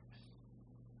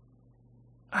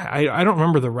I don't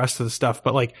remember the rest of the stuff,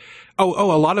 but a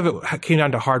lot of it came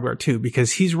down to hardware too,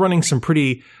 because he's running some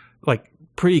pretty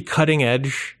cutting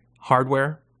edge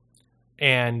hardware.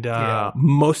 And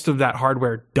most of that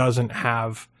hardware doesn't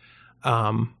have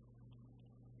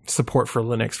support for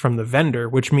Linux from the vendor,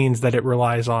 which means that it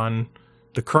relies on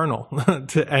the kernel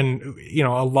and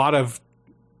a lot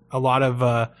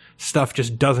of stuff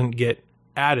just doesn't get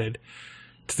added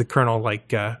to the kernel,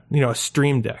 like a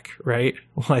Stream Deck, right?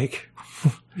 Like,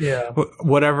 yeah,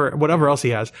 whatever else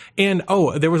he has. And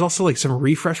there was also like some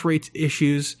refresh rate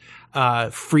issues,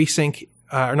 FreeSync,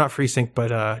 or not FreeSync,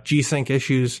 but G-Sync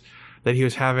issues that he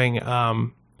was having. A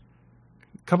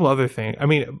couple other things. I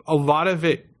mean, a lot of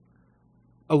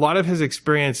his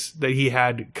experience that he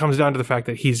had comes down to the fact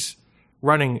that he's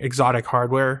running exotic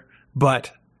hardware,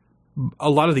 but a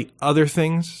lot of the other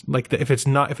things, like if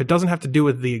it doesn't have to do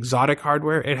with the exotic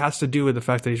hardware, it has to do with the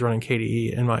fact that he's running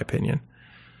KDE, in my opinion.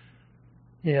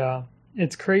 Yeah,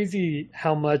 it's crazy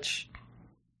how much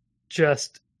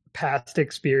just past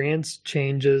experience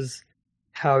changes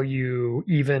how you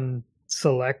even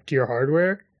select your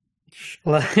hardware.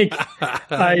 Like,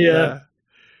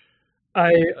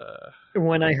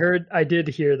 when I did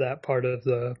hear that part of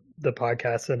the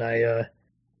podcast, and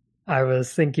I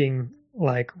was thinking,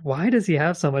 like, why does he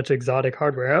have so much exotic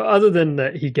hardware? Other than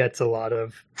that, he gets a lot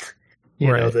of,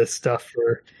 this stuff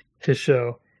for his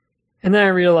show. And then I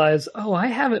realized, I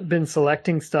haven't been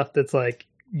selecting stuff that's like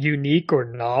unique or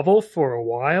novel for a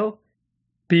while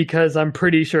because I'm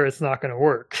pretty sure it's not going to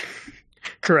work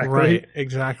correctly. Right,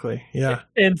 exactly. Yeah.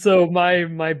 And so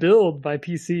my build, my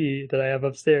PC that I have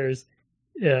upstairs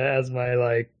as my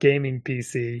like gaming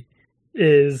PC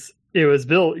it was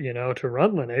built, to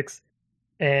run Linux.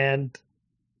 And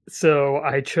so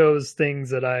I chose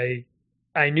things that I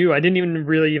knew. I didn't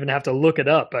even have to look it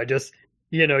up. I just,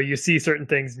 you see certain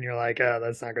things and you're like,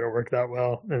 that's not going to work that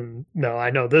well. And no, I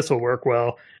know this will work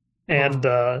well. And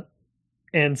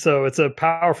so it's a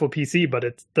powerful PC, but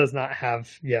it does not have,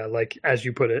 like, as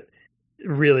you put it,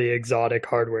 really exotic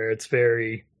hardware. It's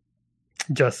very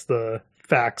just the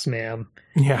facts, ma'am.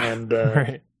 Yeah. And,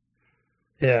 right.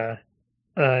 Yeah.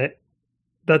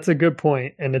 That's a good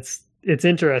point. And it's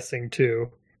interesting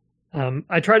too.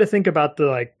 I try to think about the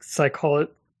like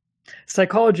psychology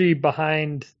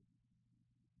behind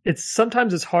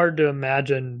sometimes it's hard to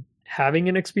imagine having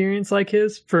an experience like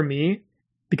his for me,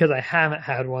 because I haven't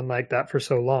had one like that for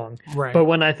so long. Right. But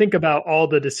when I think about all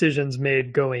the decisions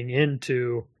made going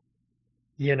into,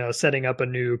 setting up a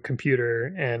new computer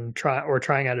and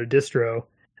trying out a distro,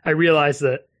 I realize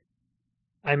that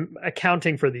I'm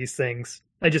accounting for these things.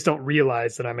 I just don't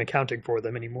realize that I'm accounting for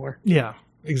them anymore. Yeah,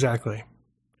 exactly.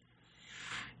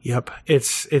 Yep.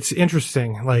 It's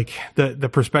interesting, like the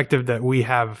perspective that we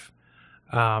have.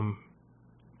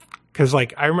 Cause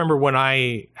like, I remember when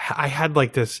I had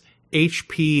like this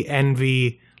HP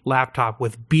Envy laptop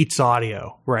with Beats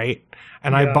audio, right?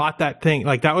 And I bought that thing,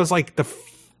 like that was like the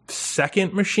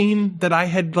second machine that I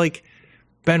had like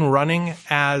been running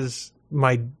as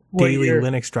my daily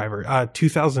Linux driver,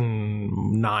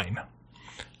 2009.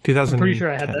 I'm pretty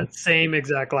sure I had that same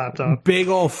exact laptop. Big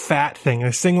old fat thing.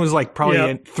 This thing was like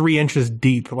probably 3 inches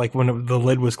deep, like when the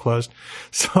lid was closed.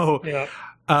 So,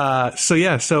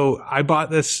 so I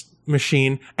bought this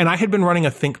machine, and I had been running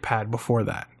a ThinkPad before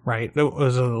that, right?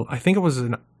 I think it was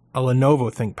a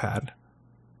Lenovo ThinkPad.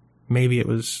 Maybe it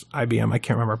was IBM. I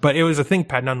can't remember, but it was a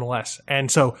ThinkPad nonetheless. And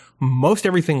so most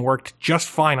everything worked just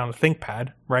fine on the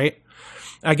ThinkPad, right?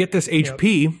 I get this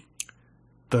HP.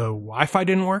 The Wi-Fi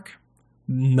didn't work.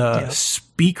 The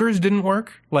speakers didn't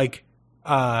work. Like,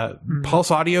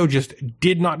 Pulse Audio just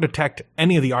did not detect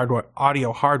any of the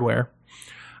audio hardware.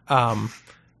 The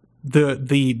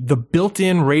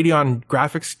built-in Radeon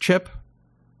graphics chip,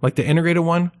 like the integrated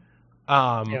one,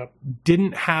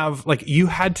 didn't have, like, you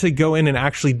had to go in and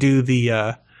actually do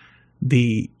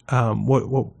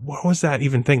what was that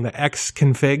even thing? The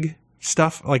Xconfig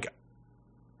stuff, like,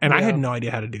 and I had no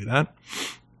idea how to do that.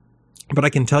 But I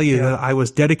can tell you that I was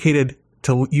dedicated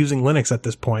to using Linux at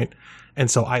this point, and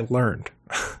so I learned.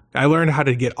 I learned how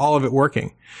to get all of it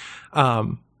working.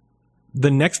 The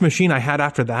next machine I had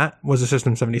after that was a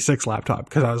System 76 laptop,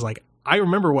 because I was like, I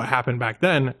remember what happened back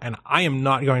then, and I am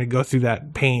not going to go through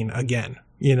that pain again,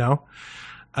 and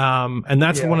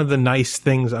that's one of the nice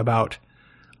things about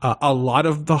a lot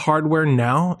of the hardware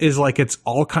now is like it's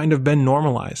all kind of been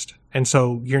normalized. And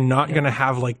so you're not going to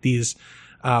have like these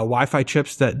Wi-Fi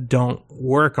chips that don't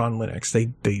work on Linux.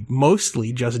 They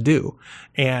mostly just do.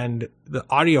 And the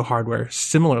audio hardware,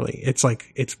 similarly, it's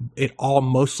like it all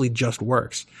mostly just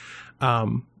works.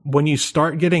 When you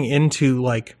start getting into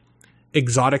like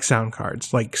exotic sound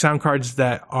cards, like sound cards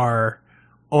that are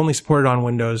only supported on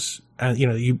Windows, and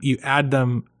you add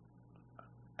them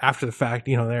after the fact,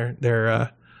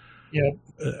 they're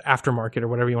aftermarket or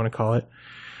whatever you want to call it.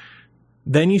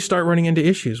 then you start running into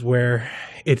issues where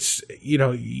it's,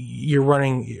 you're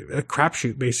running a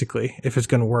crapshoot basically if it's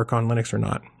going to work on Linux or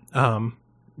not.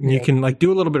 You can like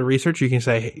do a little bit of research. You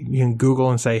can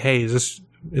Google and say, hey, is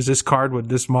this card with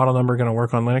this model number going to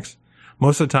work on Linux?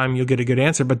 Most of the time you'll get a good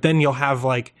answer, but then you'll have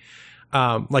like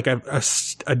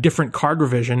a different card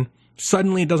revision.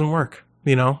 Suddenly it doesn't work.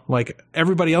 Like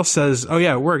everybody else says, oh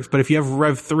yeah, it works. But if you have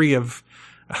Rev 3 of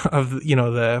the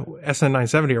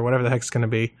SN970 or whatever the heck it's going to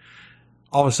be,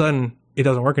 all of a sudden it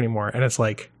doesn't work anymore. And it's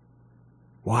like,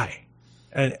 why?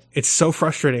 And it's so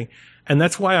frustrating. And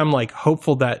that's why I'm like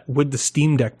hopeful that with the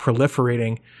Steam Deck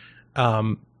proliferating,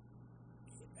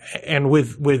 and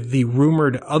with the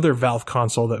rumored other Valve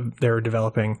console that they're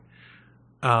developing,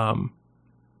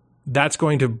 that's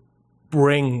going to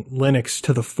bring Linux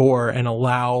to the fore and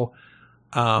allow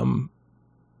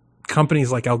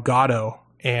companies like Elgato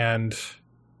and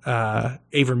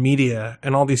AverMedia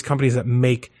and all these companies that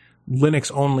make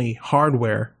Linux only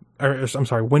hardware,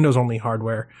 Windows only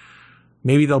hardware,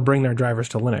 maybe they'll bring their drivers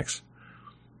to Linux.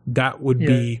 That would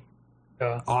be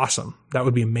awesome. That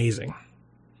would be amazing.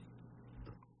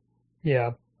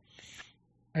 Yeah.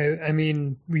 I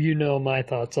mean, my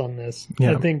thoughts on this.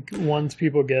 Yeah. I think once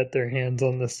people get their hands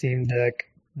on the Steam Deck,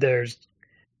 there's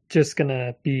just going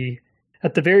to be,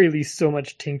 at the very least, so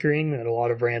much tinkering that a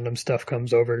lot of random stuff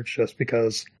comes over just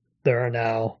because there are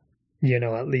now,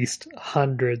 at least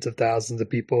hundreds of thousands of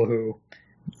people who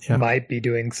might be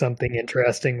doing something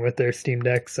interesting with their Steam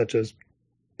Deck, such as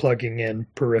plugging in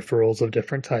peripherals of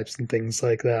different types and things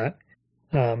like that.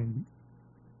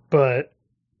 But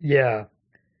yeah,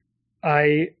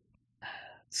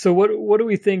 so what do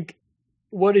we think?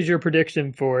 What is your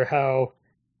prediction for how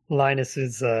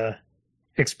Linus's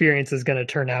experience is going to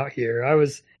turn out here?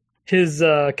 His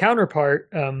counterpart,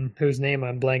 whose name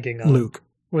I'm blanking on, Luke,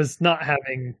 was not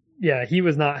having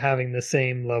the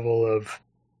same level of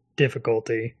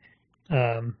difficulty,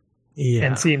 and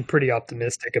seemed pretty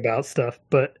optimistic about stuff.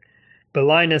 But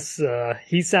Linus,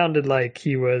 he sounded like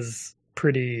he was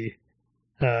pretty.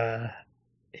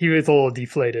 He was a little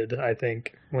deflated, I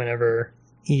think, whenever,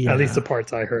 at least the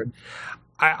parts I heard.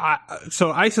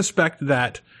 So I suspect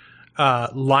that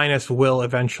Linus will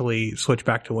eventually switch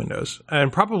back to Windows,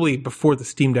 and probably before the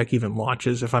Steam Deck even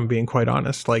launches, if I'm being quite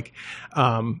honest. Like,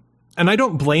 and I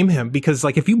don't blame him, because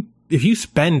like if you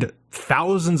spend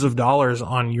thousands of dollars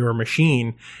on your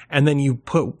machine and then you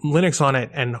put Linux on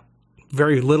it and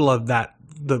very little of that,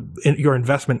 your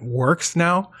investment works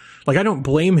now. Like, I don't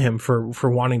blame him for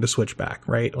wanting to switch back,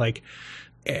 right? Like,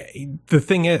 the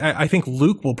thing is, I think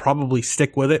Luke will probably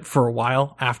stick with it for a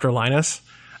while after Linus,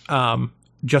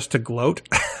 just to gloat.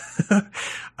 But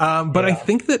I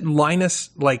think that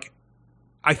Linus,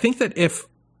 I think that if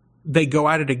they go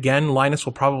at it again, Linus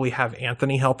will probably have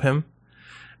Anthony help him.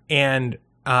 And,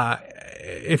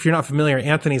 if you're not familiar,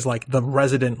 Anthony's like the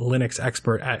resident Linux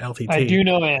expert at LTT. I do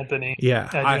know Anthony. Yeah.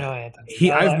 I do know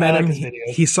Anthony. I've met him.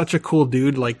 He's such a cool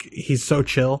dude. Like, he's so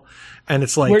chill. And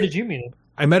it's like, where did you meet him?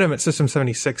 I met him at System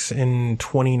 76 in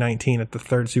 2019 at the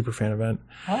 3rd Superfan event.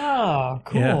 Oh,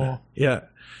 cool. Yeah.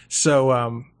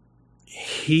 So,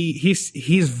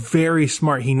 he's very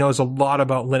smart. He knows a lot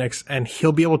about Linux, and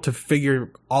he'll be able to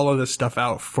figure all of this stuff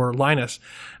out for Linus.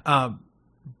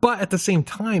 But at the same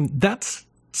time, that's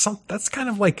kind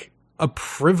of like a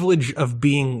privilege of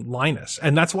being Linus.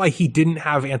 And that's why he didn't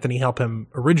have Anthony help him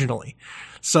originally.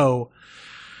 So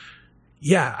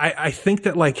yeah, I think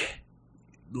that like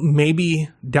maybe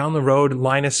down the road,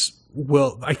 Linus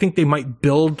I think they might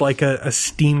build like a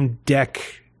Steam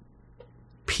Deck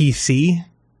PC,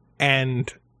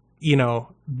 and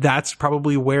that's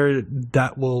probably where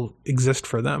that will exist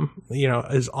for them,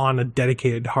 is on a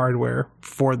dedicated hardware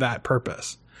for that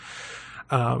purpose.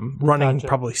 Running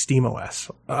probably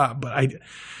SteamOS. But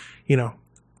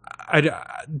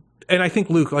and I think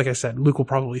Luke, like I said, Luke will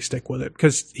probably stick with it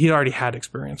because he already had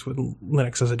experience with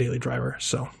Linux as a daily driver.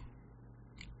 So,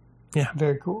 yeah.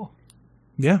 Very cool.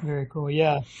 Yeah. Very cool.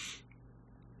 Yeah.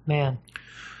 Man.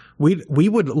 We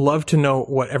would love to know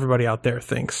what everybody out there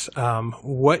thinks. How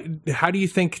do you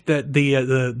think that the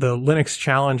Linux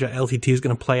challenge at LTT is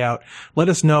going to play out? Let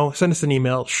us know. Send us an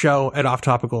email,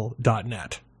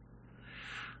 show@offtopical.net.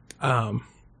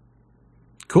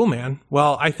 Cool, man.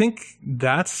 Well, I think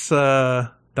that's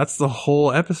the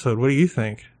whole episode. What do you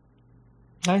think?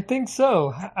 I think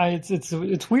so.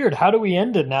 It's weird. How do we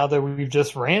end it now that we've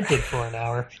just ranted for an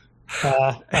hour?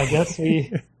 I guess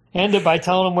we end it by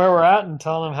telling them where we're at and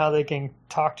telling them how they can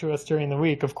talk to us during the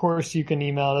week. Of course, you can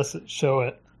email us at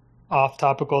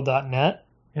show@offtopical.net.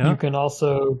 Yeah. You can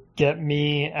also get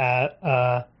me at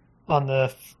on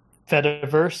the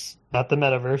Fediverse, not the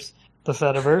Metaverse, the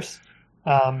Fediverse,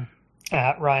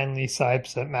 at Ryan Lee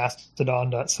Sipes at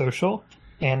mastodon.social.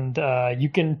 And you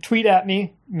can tweet at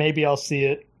me. Maybe I'll see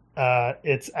it.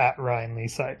 It's at Ryan Lee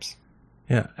Sipes.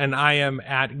 Yeah, and I am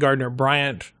at Gardiner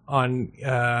Bryant on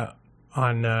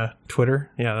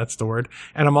Twitter. Yeah, that's the word.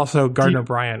 And I'm also Gardiner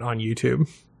Bryant on YouTube.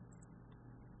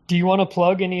 Do you want to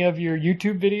plug any of your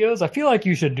YouTube videos? I feel like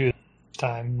you should do it this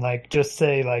time. Like, just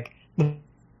say, like, the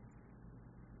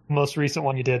most recent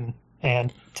one you did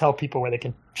and tell people where they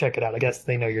can check it out. I guess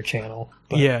they know your channel.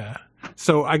 But. Yeah.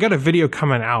 So I got a video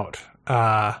coming out,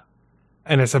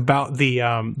 and it's about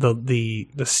the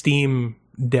Steam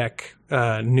Deck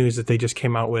news that they just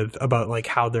came out with about like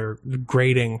how they're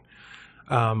grading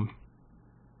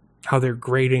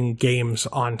games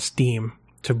on Steam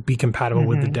to be compatible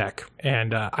with the deck.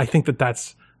 And I think that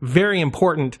that's very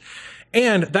important.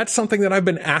 And that's something that I've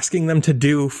been asking them to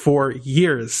do for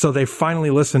years. So they finally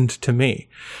listened to me.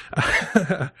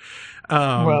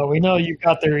 Well, we know you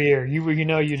got their ear.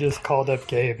 You just called up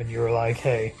Gabe and you were like,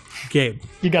 "Hey, Gabe,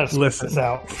 you got to listen this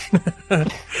out."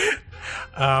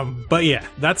 But yeah,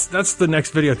 that's the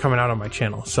next video coming out on my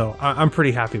channel. So I'm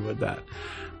pretty happy with that.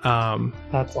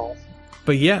 That's awesome.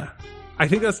 But yeah, I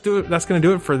think that's going to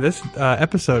do it for this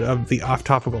episode of the Off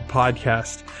Topical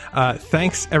Podcast.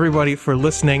 Thanks everybody for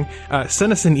listening.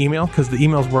 Send us an email because the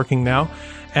email's working now,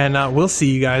 and we'll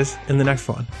see you guys in the next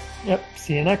one. Yep.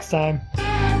 See you next time.